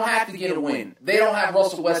 OKC was going to have to get a win. They don't have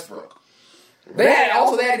Russell Westbrook. They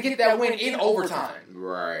had to get that win in overtime.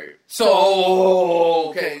 Right. So,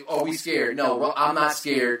 okay, are we scared? No, I'm not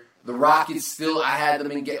scared. The Rockets still, I had them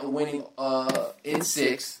winning in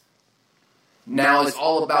 6. Now it's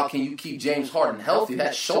all about, can you keep James Harden healthy?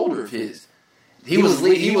 That shoulder of his, he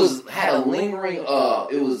had a lingering.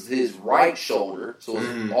 It was his right shoulder, so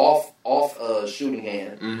it was off shooting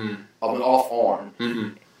hand, off arm. Mm-hmm.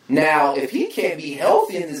 Now, if he can't be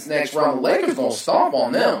healthy in this next round, the Lakers gonna stomp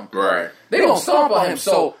on them. Right. They're gonna stomp on him.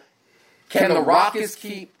 So, can the Rockets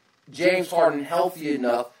keep James Harden healthy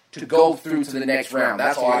enough to go through to the next round?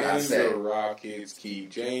 That's all I gotta say. The Rockets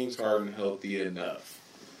keep James Harden healthy enough.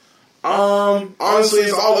 Honestly,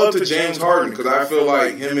 it's all up to James Harden because I feel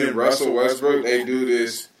like him and Russell Westbrook, they do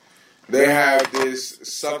this. They have this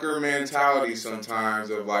sucker mentality sometimes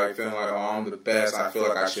of like feeling like, oh, I'm the best. I feel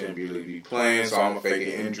like I shouldn't really be playing, so I'm gonna fake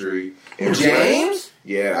an injury. James?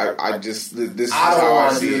 Yeah, I just this is I don't how I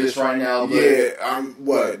want to see do it. this right now. But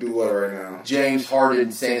Yeah, do what right now? James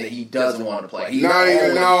Harden saying that he doesn't want to play.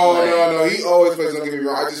 No. He always plays. Don't get me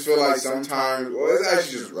wrong. I just feel like sometimes, well, it's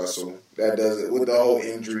actually just Russell that does it with the whole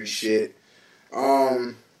injury shit.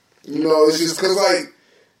 It's just because like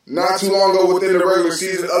not too long ago within the regular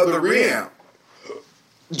season of the reamp,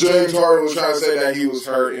 James Harden was trying to say that he was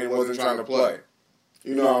hurt and wasn't trying to play.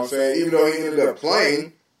 You know what I'm saying? Even though he ended up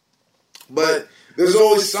playing, but there's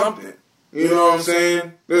always something. You know what I'm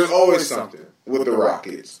saying? There's always something with the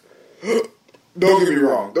Rockets. Don't get me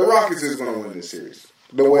wrong. The Rockets is going to win this series.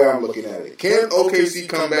 The way I'm looking at it. Can OKC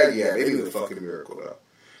come back? Yeah, they need a fucking miracle, though.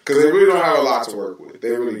 Because they really don't have a lot to work with.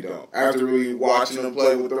 They really don't. After really watching them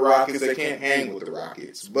play with the Rockets, they can't hang with the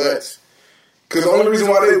Rockets. But, because the only reason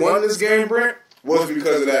why they won this game, Brent, was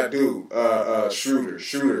because of that dude, Schroeder.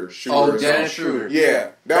 Oh, Dennis Schroeder. Yeah,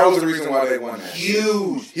 that was the reason why they won that.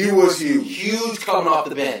 Huge. He was huge. Huge coming off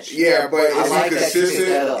the bench. Yeah, but is he like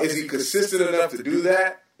consistent? Is he consistent enough to do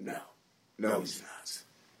that? No, he's not.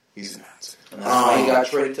 He's not. And that's why he got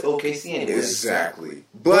traded to OKC anyway. Exactly.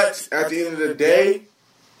 But at the end of the day,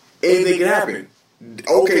 anything can happen.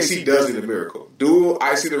 OKC does need a miracle. Do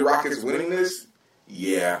I see the Rockets winning this?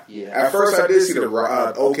 Yeah. At first, I did see the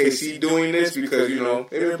OKC doing this because, they've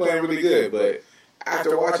been playing really good. But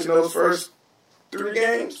after watching those first 3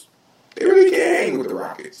 games, they really can't hang with the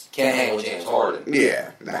Rockets. Can't hang with James Harden.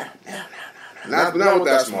 Yeah. Nah. Not with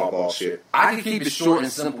that small ball shit. I can keep it short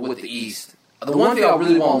and simple with the East. The one thing I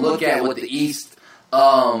really want to look at with the East,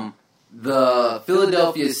 the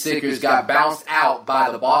Philadelphia Sixers got bounced out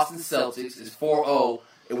by the Boston Celtics. It's 4-0.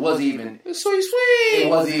 It wasn't even... Sweet. It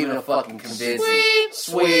wasn't even a fucking convincing.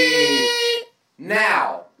 Sweet.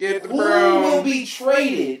 Now, who will be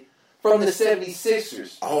traded from the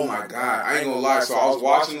 76ers? Oh, my God. I ain't gonna lie. So I was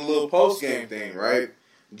watching the little post-game thing, right?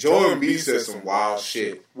 Joel Embiid said some wild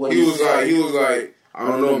shit. He was like, I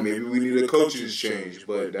don't know, maybe we need a coach's change,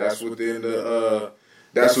 but that's within the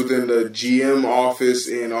GM office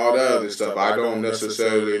and all that other stuff. I don't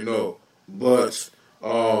necessarily know, but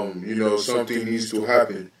something needs to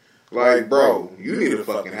happen. Like, bro, you need to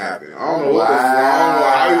fucking happen. I don't know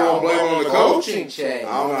how you gonna blame it on the coach. I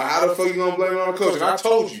don't know how the fuck you gonna blame it on the coach. And I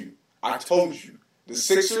told you, the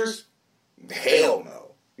Sixers, hell no.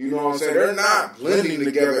 You know what I'm saying? They're not blending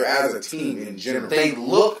together as a team in general. They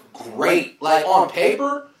look great. Like, on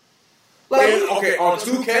paper. On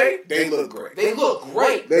 2K, they look great. They look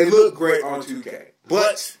great. They look great on 2K.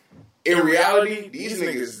 But in reality, these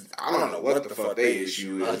niggas, I don't know what the fuck they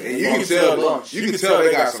issue is. And you can tell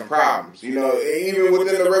they got some problems. Even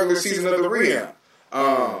within the regular season of the reamp.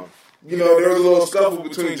 There was a little scuffle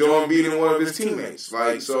between Joel Embiid and one of his teammates.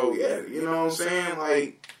 Like, so, yeah, you know what I'm saying?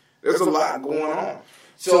 Like, there's a lot going on.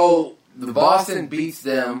 So, the Boston beats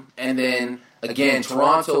them, and then, again,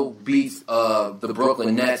 Toronto beats the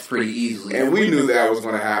Brooklyn Nets pretty easily. And we knew that was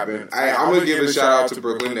going to happen. I'm going to give a shout out to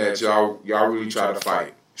Brooklyn Nets. Y'all really try to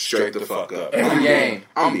fight straight the fuck up. Every game.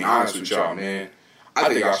 I'm going to be honest with y'all, man. I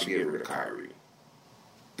think y'all should get rid of Kyrie.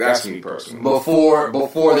 That's me personally.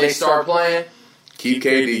 Before they start playing? Keep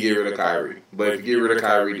KD, get rid of Kyrie. But if you get rid of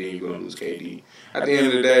Kyrie, then you're going to lose KD. At the end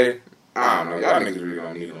of the day, I don't know. Y'all niggas really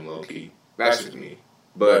going to need him low-key. That's just me.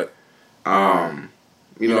 But,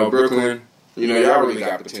 Brooklyn, y'all really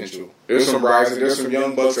got potential. There's some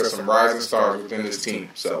young bucks, there's some rising stars within this team.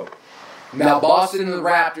 So now Boston and the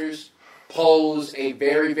Raptors pose a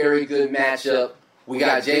very, very good matchup. We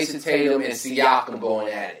got Jason Tatum and Siakam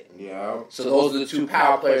going at it. Yeah. So those are the 2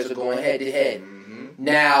 power players that are going head to head. Mm-hmm.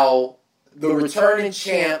 Now, the returning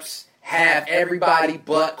champs have everybody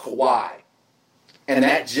but Kawhi. And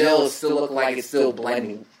that gel is still looking like it's still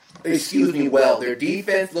blending. Well. Their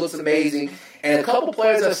defense looks amazing, and a couple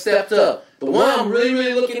players have stepped up. The one I'm really,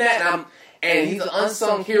 really looking at, and he's an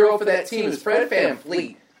unsung hero for that team, is Fred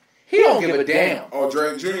VanVleet. He don't give a damn. Oh,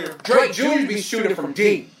 Drake Jr. Drake Jr. be shooting from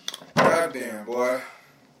deep. Goddamn, boy.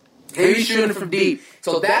 He be shooting from deep.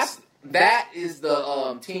 So that is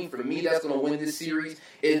the team for me that's going to win this series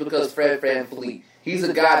is because Fred VanVleet. He's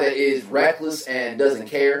a guy that is reckless and doesn't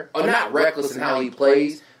care. Or not reckless in how he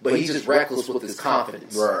plays, but he's just reckless with his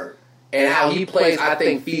confidence. Right. And how he plays, I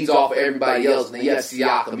think, feeds off of everybody else. And then you have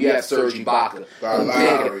Siakam, you have Serge Ibaka.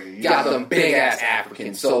 Got them big-ass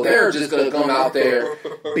Africans. So they're just going to come out there,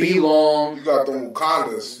 be long. You got them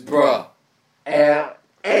Wakandas. Bruh. And,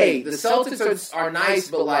 hey, the Celtics are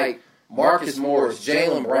nice, but, like, Marcus Morris,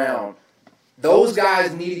 Jaylen Brown, those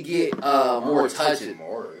guys need to get more touches.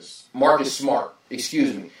 Marcus Smart,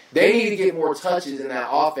 excuse me. They need to get more touches in that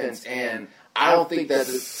offense, and I don't think that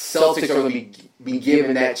the Celtics are going to be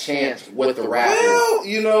given that chance with the Raptors. Well,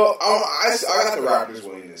 you know, I got the Raptors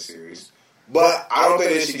winning this series, but I don't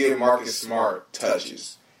think they should give Marcus Smart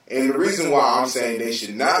touches. And the reason why I'm saying they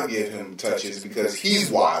should not give him touches is because he's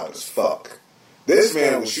wild as fuck. This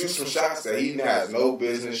man will shoot some shots that he has no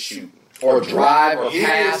business shooting. Or drive or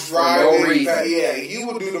pass for no reason. Yeah, he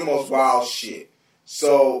will do the most wild shit.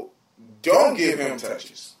 So, don't give him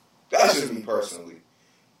touches. That's just me personally.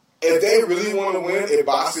 If they really want to win, if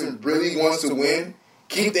Boston really wants to win,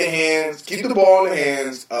 keep the ball in the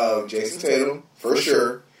hands of Jason Tatum, for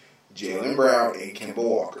sure, Jaylen Brown, and Kemba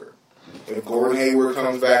Walker. If Gordon Hayward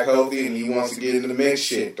comes back healthy and he wants to get in the mix,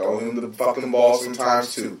 shit, throw him the fucking ball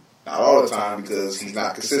sometimes too. Not all the time because he's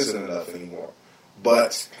not consistent enough anymore.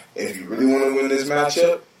 But if you really want to win this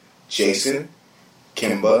matchup, Jason,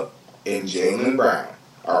 Kemba, and Jaylen Brown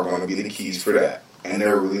are going to be the keys for that. And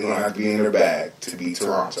they're really going to have to be in their bag to beat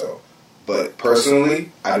Toronto. But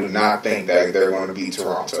personally, I do not think that they're going to beat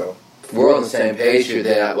Toronto. We're on the same page here.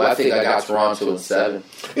 I think I got Toronto in 7.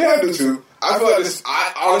 Yeah, I do too. I feel like this.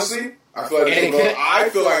 I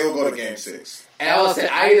feel like it'll go to Game 6. And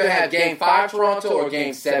I either have Game 5 Toronto or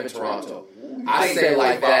Game 7 Toronto. I say it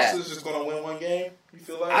like that. Boston's just going to win one game? You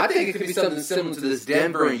feel like? I think it could be something similar to this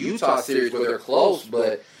Denver and Utah series where they're close,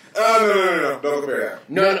 but. No. Don't compare that.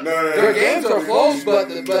 No. Their games are close, but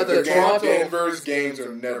the Toronto. Denver's games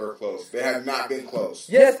are never close. They have not been close.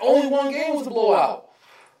 Yes, only one game was a blowout.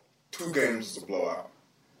 2 games was a blowout.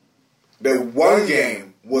 The one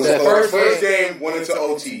game was the first game went into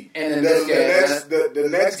OT. And then the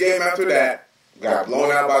next game after that got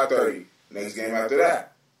blown out by 30. Next game after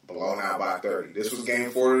that, blown out by 30. This was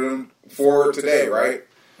game 4 today, right?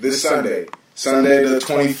 This Sunday the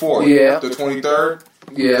 24th. Yeah. The 23rd.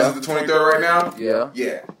 Yeah. Is it the 23rd right now? Yeah.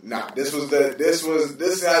 Yeah. Nah. This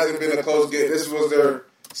hasn't been a close game. This was their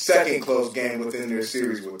second close game within their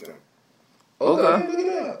series with them. Okay. Look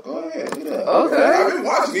it up. Go ahead. Look it up. Okay. I've been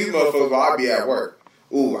watching these motherfuckers while I be at work.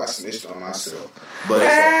 Ooh, I snitched on myself. But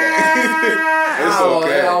it's okay. It's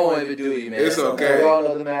okay. I don't want to do it, man. It's okay.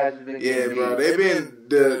 Yeah, bro.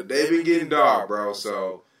 They've been getting dog, bro.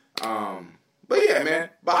 So, but yeah, man.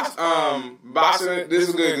 Boston. This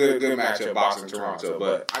is a good matchup. Boston, Toronto.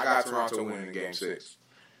 But I got Toronto winning Game 6.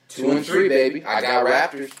 2-3, baby. I got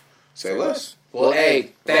Raptors. Say less. Well,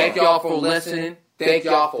 hey, thank y'all for listening. Thank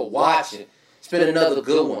y'all for watching. It's been another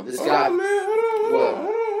good one. This guy. What?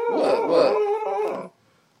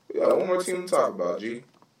 We got one more team to talk about, G.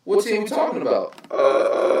 What team we talking about?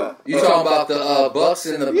 You talking about the Bucks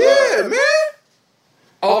and the Yeah, man.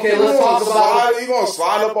 Okay, let's talk about. You gonna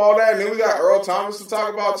slide up all that, and then we got Earl Thomas to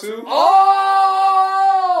talk about too.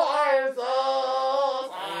 Oh, I am so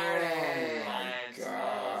sorry. Oh my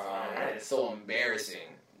God, it's so embarrassing.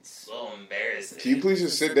 Can you please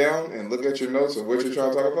just sit down and look at your notes of what you're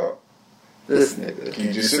trying to talk about? This nigga. Can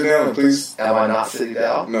you just sit down and please? Am I not sitting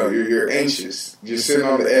down? No, you're anxious. You're sitting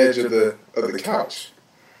on the edge of the couch.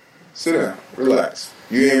 Sit down, relax.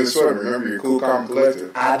 You ain't even sweating. Remember, you're cool, calm,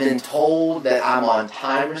 collected. I've been told that I'm on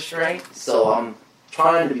time restraint, so I'm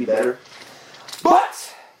trying to be better.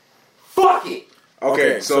 But fuck it.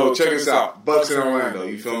 Okay, so check this out. Bucks in Orlando.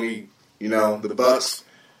 You feel me? You know the Bucks.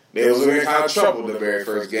 They was in kind of trouble the very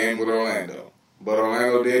first game with Orlando. But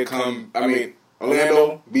Orlando did come.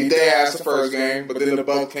 Orlando beat their ass the first game, but then the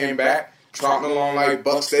Bucks came back, trotting along like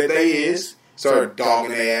Bucks said they is. Started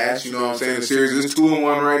dogging their ass. You know what I'm saying? The series is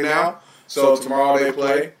 2-1 right now. So tomorrow they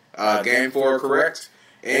play game 4, correct?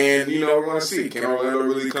 And we're going to see, can Orlando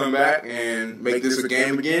really come back and make this a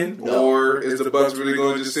game again, or is the Bucks really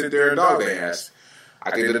going to just sit there and dog their ass?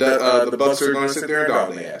 I think the Bucks are going to sit there and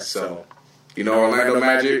dog their ass. So. Orlando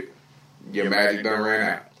Magic, your Magic done ran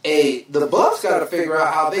out. Hey, the Bucks got to figure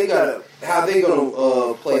out how they gonna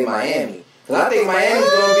play Miami. Cause I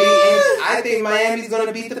think Miami's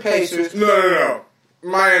gonna beat the Pacers. No.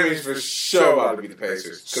 Miami's for sure about to beat the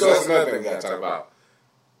Pacers. Because that's another thing we got to talk about.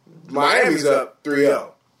 Miami's up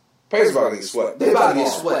 3-0. Pacers about to get swept. They're about to get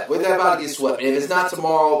swept. They're about to get swept. And if it's not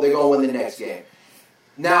tomorrow, they're going to win the next game.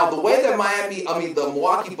 Now, the way that the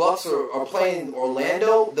Milwaukee Bucks are playing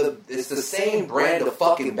Orlando, it's the same brand of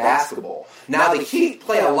fucking basketball. Now, the Heat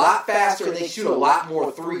play a lot faster and they shoot a lot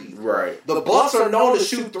more threes. Right. The Bucks are known to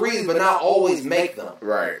shoot threes, but not always make them.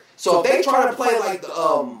 Right. So if they try to play like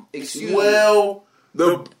well, in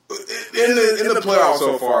the playoffs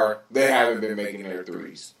so far, they haven't been making their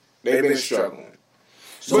threes. They've been struggling.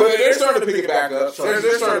 But they're starting to pick it back up.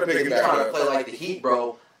 They're starting to pick it back up. Trying to play like the Heat,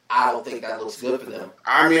 bro. I don't think that looks good for them.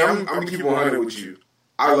 I mean, I'm going to keep 100 with you.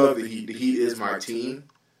 I love the Heat. The Heat is my team.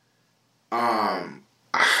 I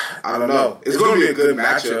don't know. It's going to be a good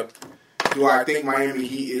matchup. Do I think Miami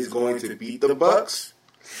Heat is going to beat the Bucks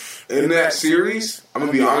in that series? I'm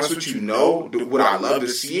going to be honest with you. No. Would I love to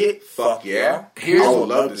see it? Fuck yeah. I would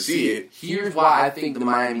love to see it. Here's why I think the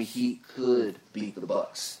Miami Heat could beat the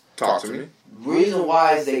Bucks. Talk to me. Reason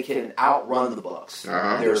why is they can outrun the Bucks.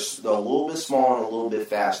 Uh-huh. They're a little bit smaller and a little bit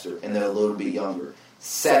faster, and they're a little bit younger.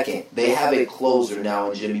 Second, they have a closer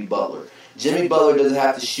now in Jimmy Butler. Jimmy Butler doesn't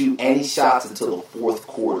have to shoot any shots until the fourth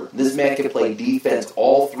quarter. This man can play defense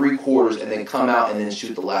all 3 quarters and then come out and then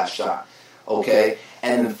shoot the last shot. Okay?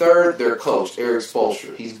 And then third, their coach, Eric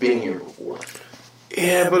Spoelstra. He's been here before.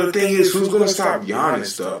 Yeah, but the thing is, who's going to stop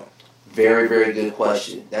Giannis, though? Very, very good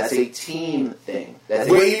question. That's a team thing. Because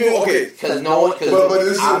you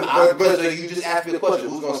just asked me the question,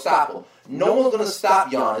 who's going to stop him? No one's going to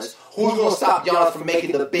stop Giannis. Who's going to stop Giannis from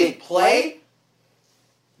making the big play?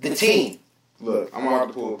 The team. Look, I'm going to have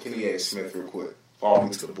to pull Kenny A. Smith real quick. Follow me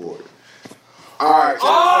to the board. All right.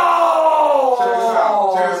 Check this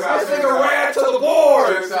out. This nigga ran to the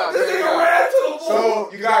board. So,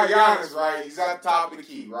 you got Giannis, right? He's at the top of the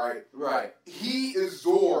key, right? Right. He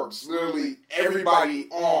absorbs literally everybody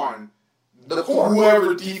on the court.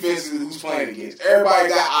 Whoever defense is who's playing against. Everybody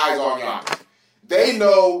got eyes on Giannis. They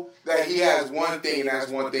know that he has one thing, and that's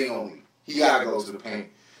one thing only. He got to go to the paint.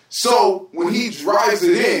 So, when he drives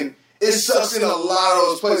it in, it sucks in a lot of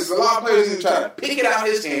those places. A lot of players either try to pick it out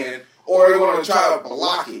of his hand, or they're going to try to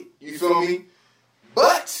block it. You feel me?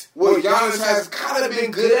 But what Giannis has kind of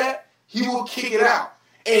been good at, he will kick it out.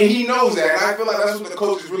 And he knows that. And I feel like that's what the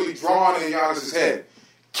coach is really drawing in Giannis' head.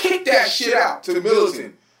 Kick that shit out to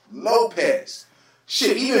Middleton, Lopez.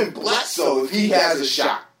 Shit, even Bledsoe, if he has a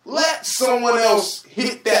shot. Let someone else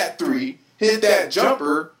hit that 3, hit that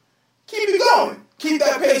jumper, keep it going. Keep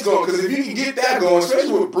that pace going. Because if you can get that going,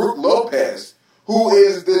 especially with Brook Lopez, who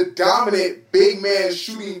is the dominant big man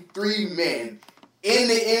shooting 3 man in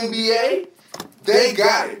the NBA, they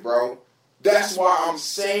got it, bro. That's why I'm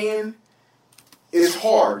saying it's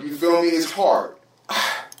hard. You feel me? It's hard.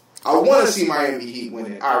 I want to see Miami Heat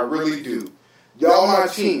win it. I really do. Y'all my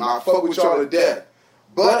team. I fuck with y'all to death.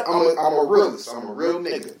 But I'm a realist. I'm a real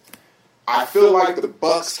nigga. I feel like the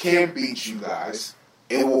Bucks can beat you guys.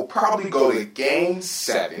 It will probably go to Game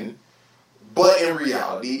 7. But in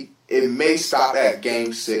reality, it may stop at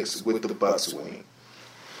Game 6 with the Bucks winning.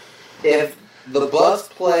 If the Bucks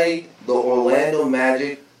play the Orlando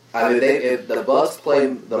Magic, if the Bucks play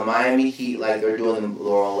the Miami Heat like they're doing the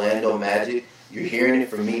Orlando Magic, you're hearing it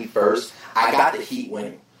from me first. I got the Heat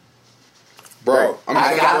winning. Bro,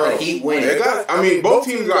 I got the Heat winning. Both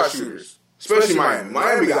teams got shooters. Especially Miami.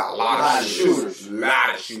 Miami got a lot of shooters.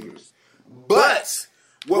 But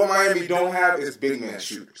what Miami don't have is big man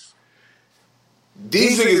shooters.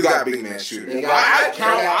 These niggas got big man shooters.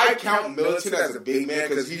 I count Middleton as a big man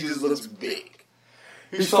because he just looks big.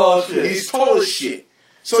 He's tall as shit. He's tall as shit.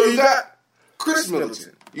 So you got Chris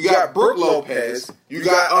Middleton. You got Brook Lopez. You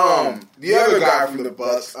got the other guy from the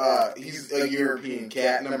Bucks. He's a European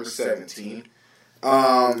cat, number 17.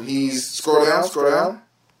 He's scroll down.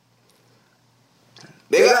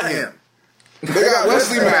 They got him. They got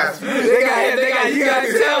Wesley Matthews. They got you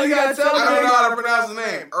gotta tell. I don't know how to pronounce the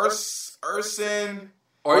name. Ursin.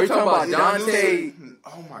 Or are you talking about Dante?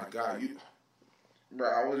 Oh my God. Bro,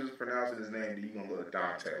 I was just pronouncing his name. You gonna go to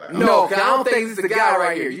Dante? No, I don't think this is the guy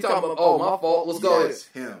right here. You talking about? Oh, my fault. Let's go. Yes,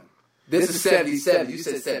 him. This is 77. You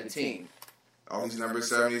said 17. Oh, he's number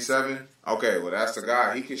 77. Okay, well that's the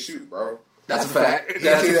guy. He can shoot, bro. That's a fact.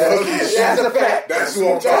 That's a fact. That's who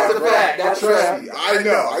I'm talking about. That's Trust me. I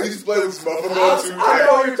know. I used to play with some motherfuckers too. I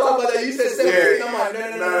know you were talking about that. You said 17. Yeah. I'm like,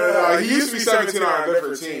 no. He used to be 17 on a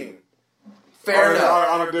different team. Fair enough.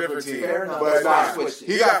 On a different team. Fair enough. But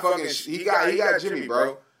he got fucking. He got Jimmy,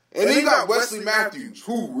 bro. And then you got Wesley Matthews,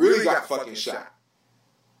 who really got fucking shot.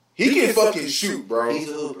 He can fucking shoot, bro. He's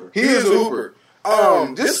a hooper. He is a hooper.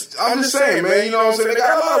 I'm just saying, man. You know what I'm saying? They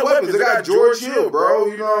got a lot of weapons. They got George Hill, bro.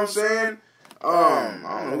 You know what I'm saying? I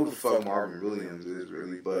don't know who the fuck Marvin Williams is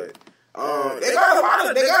really, but they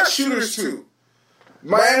got shooters too.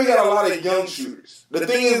 Miami got a lot of young shooters. The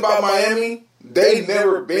thing is about Miami, they've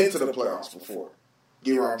never been to the playoffs before.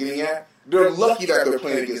 Get where I'm getting at? They're lucky that they're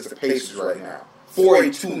playing against the Pacers right now for a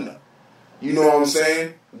tune-up. You know what I'm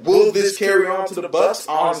saying? Will this carry on to the Bucks?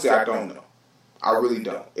 Honestly, I don't know. I really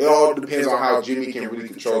don't. It all depends on how Jimmy can really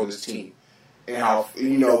control this team and how,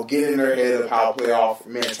 get in their head of how playoff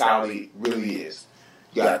mentality really is.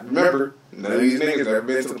 You got to remember, none of these niggas have ever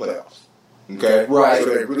been to the playoffs. Okay? Right.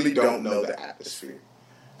 So they really don't know the atmosphere.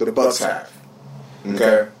 The Bucks have.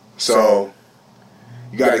 Okay? So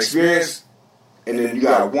you got experience, and then you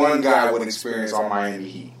got one guy with experience on Miami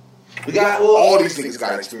Heat. We got all these niggas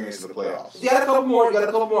got experience in the playoffs. You got a couple more.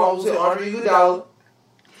 I was saying Andre Iguodala.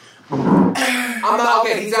 I'm not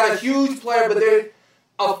okay. He's not a huge player, but there's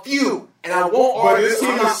a few, and I won't argue. But this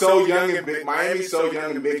team is so young and big. Miami's so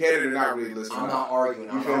young and big-headed. They're not really listening. I'm not arguing.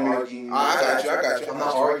 I got you. I'm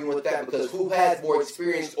not arguing with that because who has more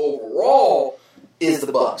experience overall is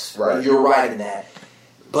the Bucks. Right. You're right in that.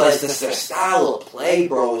 But it's just their style of play,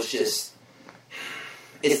 bro. It's just.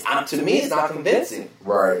 To me, it's not convincing.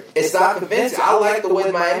 Right. It's not convincing. I like the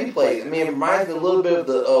way Miami plays. I mean, it reminds me a little bit of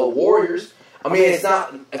the Warriors. I mean, it's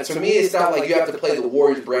not. To me, it's not like you have to play the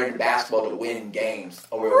Warriors brand of basketball to win games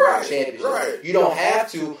or win championships. Right. You don't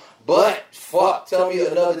have to. But fuck, tell me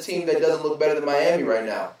another team that doesn't look better than Miami right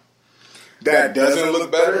now. That doesn't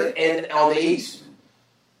look better, and on the East,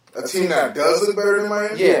 a team that does look better than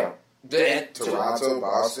Miami. Yeah. Toronto,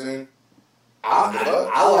 Boston. I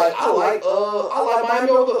like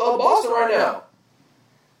Miami over Boston right now.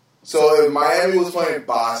 So if Miami was playing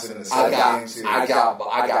Boston in the second game series, I got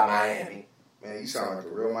Miami. Man, you sound like a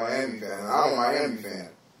real Miami fan. I'm a Miami fan.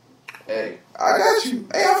 Hey, I got you.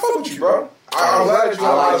 Hey, I fuck with you, bro. I'm glad you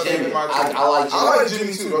like Jimmy. I like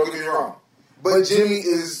Jimmy too. Don't get me wrong, but Jimmy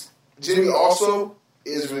also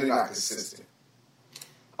is really not consistent.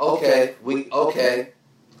 Okay.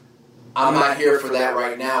 I'm not here for that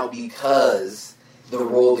right now because the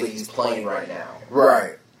role that he's playing right now.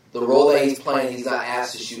 Right. The role that he's playing, he's not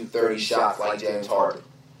asked to shoot 30 shots like James Harden.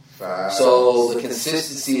 Facts. So the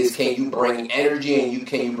consistency is, can you bring energy and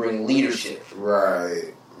can you bring leadership?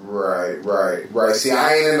 Right. See,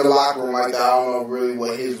 I ain't in the locker room like that. I don't know really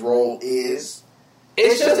what his role is.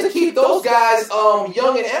 It's just to keep those guys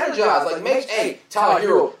young and energized. Like, Tyler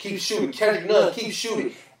Hero, keep shooting. Kendrick Nunn, keep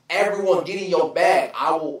shooting. Everyone get in your bag.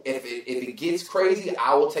 I will, if it gets crazy,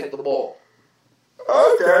 I will take the ball.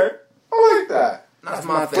 Okay. I like that. That's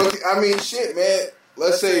my thing. But, I mean, shit, man.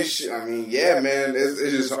 Let's say shit. I mean, yeah, man. It's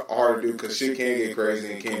just hard to do because shit can get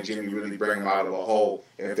crazy and can Jimmy really bring them out of a hole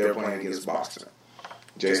if they're playing against Boston.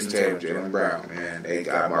 Jason Tatum, Jaylen Brown, man. They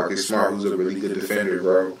got Marcus Smart, who's a really good defender,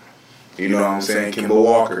 bro. You know what I'm saying? Kemba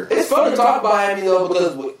Walker. It's fun to talk about Miami, though,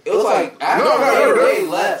 because it was like after they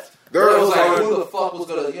left. It was like, who the fuck was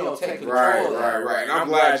going to, take control of that? Right. And I'm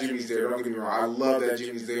glad Jimmy's there. Don't get me wrong. I love that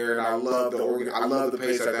Jimmy's there, and I love the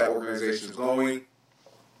pace that organization is going.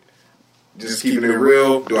 Just keeping it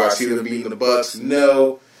real. Do I see them beating the Bucks?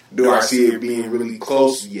 No. Do I see it being really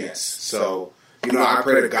close? Yes. So, I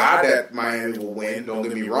pray to God that Miami will win. Don't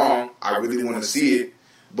get me wrong. I really want to see it.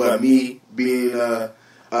 But me being a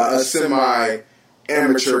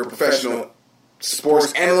semi-amateur professional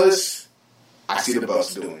sports analyst, I see the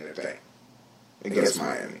Bucks doing their thing against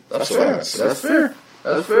Miami. That's fair.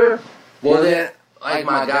 Well, then, like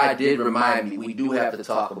my guy did remind me, we do have to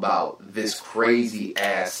talk about this crazy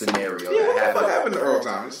ass scenario that what happened to Earl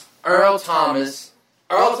Thomas? Earl Thomas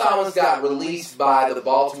got released by the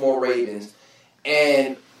Baltimore Ravens,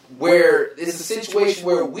 and where it's a situation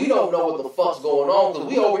where we don't know what the fuck's going on because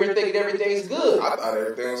we over here thinking everything's good. I thought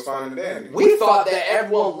everything was fine and dandy. We thought that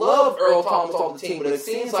everyone loved Earl Thomas on the team, but it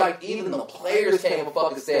seems like even the players can't even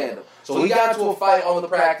fucking stand him. So he got into a fight on the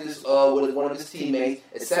practice with one of his teammates.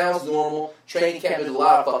 It sounds normal. Training camp, there's a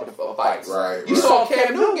lot of fucking fights. Right. You saw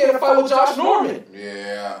Cam Newton get in a fight with Josh Norman.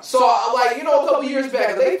 Yeah. So, a couple years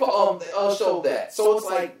back, they showed that. So it's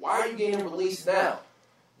like, why are you getting released now?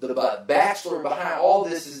 The backstory behind all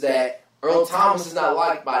this is that Earl Thomas is not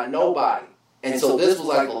liked by nobody. And so this was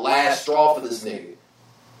like the last straw for this nigga.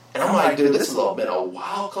 And I'm like, dude, this has been a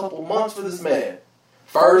wild couple months for this man.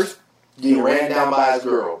 First, getting ran down by his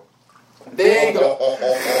girl. Then I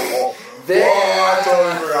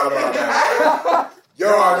totally forgot about that.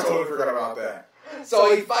 I totally forgot about that.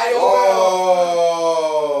 So he fight over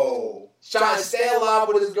trying to stay alive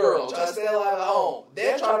with his girl, trying to stay alive at home.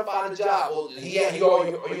 They're trying to find a job. Well, he was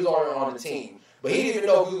already on the team, but he didn't even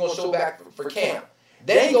know if he was going to show back for camp.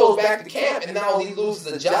 Then he goes back to camp, and now he loses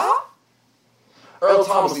a job. Earl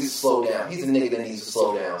Thomas needs to slow down. He's a nigga that needs to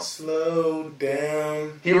slow down. Slow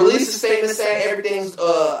down. He released a statement saying everything's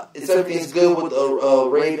good with the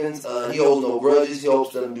Ravens. He holds no grudges. He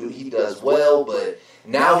hopes he does well, but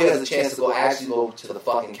now he has a chance to go to the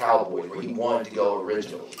fucking Cowboys where he wanted to go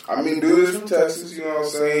originally. I mean, dude is from Texas. You know what I'm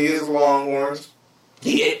saying? He is Longhorns.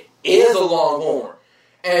 He is a Longhorn,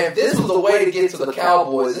 and if this was a way to get to the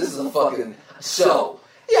Cowboys, this is a fucking show.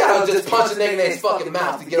 You gotta just punch a nigga in his fucking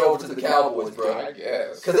mouth to get over to the Cowboys, bro. I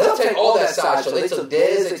guess. Because they'll take all that sideshow. They took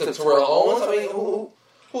Dez, they took Terrell Owens. I mean, who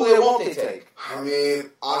they won't they take? I mean,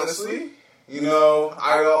 honestly, you know,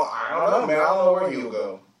 I don't know, man. I don't know where he'll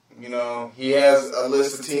go. You know, he has a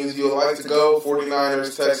list of teams he would like to go: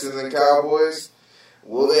 49ers, Texans, and Cowboys.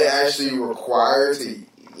 Will they actually require to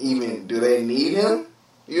even? Do they need him?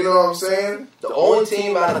 You know what I'm saying? The only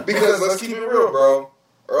team out of because let's keep it real, bro.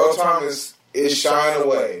 Earl Thomas is shying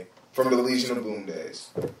away from the Legion of Boom days.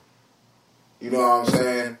 You know what I'm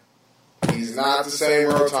saying? He's not the same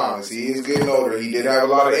Earl Thomas. He is getting older. He did have a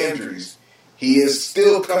lot of injuries. He is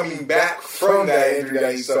still coming back from that injury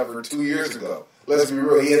that he suffered 2 years ago. Let's be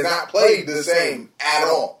real. He has not played the same at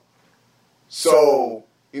all. So,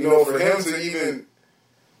 you know, for him to even...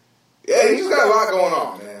 Yeah, he's got a lot going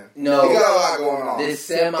on, man. No. He got a lot going on. This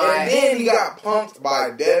semi... And then he got pumped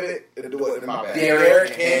by Derrick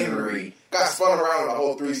Henry. Got spun around the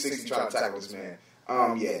whole 360 trying to tackle this man.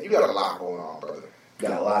 Yeah, you got a lot going on, brother.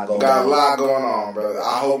 Got a lot going on, brother.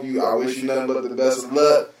 I wish you nothing but the best of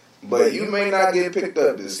luck, but you may not get picked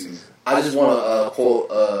up this season. I just want to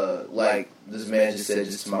quote, like this man just said,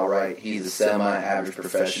 just to my right, he's a semi-average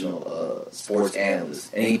professional sports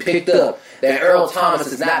analyst. And he picked up that Earl Thomas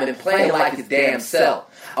has not been playing like his damn self.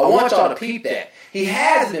 I want y'all to peep that. He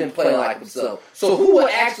hasn't been playing like himself. So who would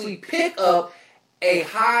actually pick up a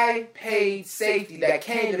high-paid safety that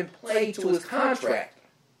can't even play to his contract?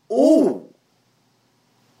 Ooh.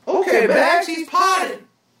 Okay, Bags, he's potting.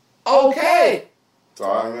 Okay.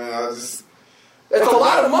 Sorry, man. That's a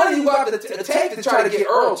lot of money you got to take to try to get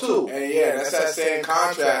Earl, too. And yeah, that's that same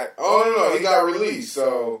contract. Oh, no, he got released,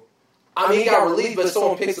 so... I mean, he got released, but if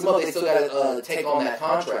someone picks him up, they still got to take on that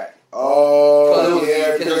contract. Oh,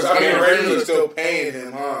 yeah, because I mean, Ravens are still paying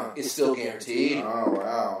him, huh? It's still guaranteed.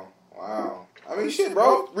 Oh, wow. I mean, shit,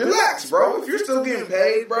 bro. Relax, bro. If you're still getting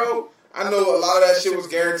paid, bro, I know a lot of that shit was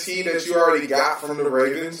guaranteed that you already got from the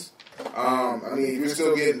Ravens. I mean, if you're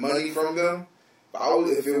still getting money from them,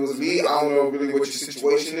 if it was me, I don't know really what your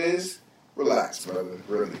situation is. Relax, brother.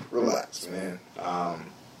 Really, relax, man.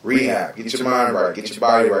 Rehab. Get your mind right. Get your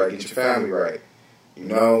body right. Get your family right. You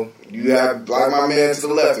know, you have, like my man to the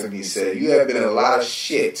left of me said, you have been in a lot of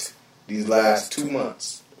shit these last 2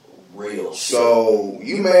 months. Real shit. So,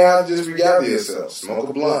 you may have to just regather yourself. Smoke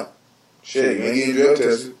a blunt. Shit, you ain't getting drug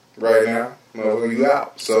tested right now. Motherfucker, you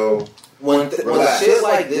out. So, when shit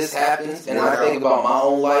like this happens, and I think about my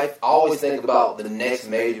own life, I always think about the next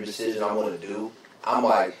major decision I want to do. I'm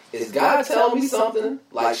like, is God telling me something?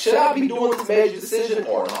 Like, should I be doing this major decision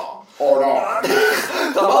or not?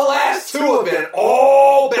 Because my last two have been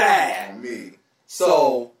all bad. Me.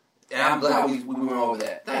 So, and I'm glad we went over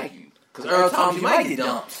that. Thank you. Because Earl Thomas, you might get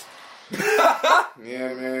dumped.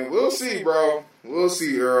 Yeah, man. We'll see, bro. We'll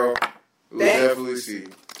see, Earl. We'll definitely see.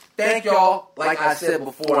 Thank y'all. Like I said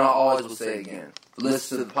before, and I always will say it again.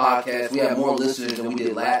 Listen to the podcast. We have more listeners than we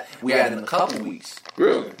did we had in a couple weeks.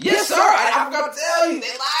 Really? Yes, sir. I forgot to tell you. They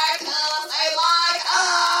like us. They like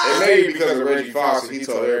us. It may be because of Reggie Foster. He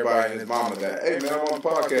told everybody and his mama that, hey, man, I'm on the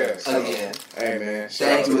podcast. So, again. Hey, man.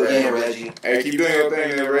 Thank you again, Reggie. Hey, keep doing your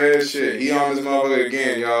thing in that red shit. He on this motherfucker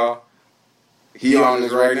again, y'all. He on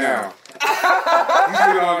this right now. He's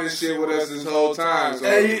been on this shit with us this whole time. So.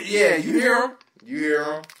 Hey, yeah, you hear him? You hear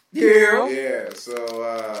him? You hear him? Yeah,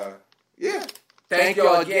 so, yeah. Thank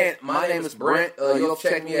y'all again. My name is Brent. You'll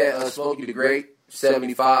check me at Smokey the Great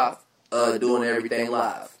 75, doing everything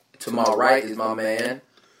live. To my right is my man.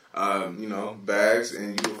 You know, Bags,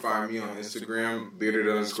 and you will find me on Instagram,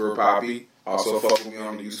 bearded_poppy. Also, fuck with me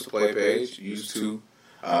on the Used to Play page, used.to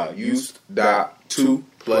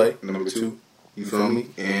play, number 2. You feel me?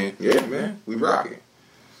 And yeah, man, we rocking.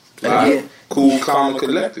 Again, cool, calm, and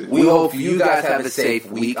collected. We hope you guys have a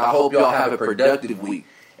safe week. I hope y'all have a productive week.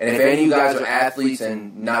 And if any of you guys are athletes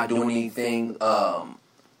and not doing anything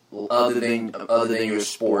other than your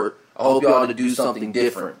sport, I hope y'all to do something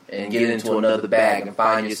different and get into another bag and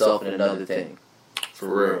find yourself in another thing. For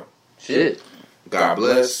real. Shit. God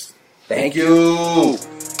bless. Thank you.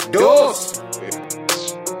 Dos.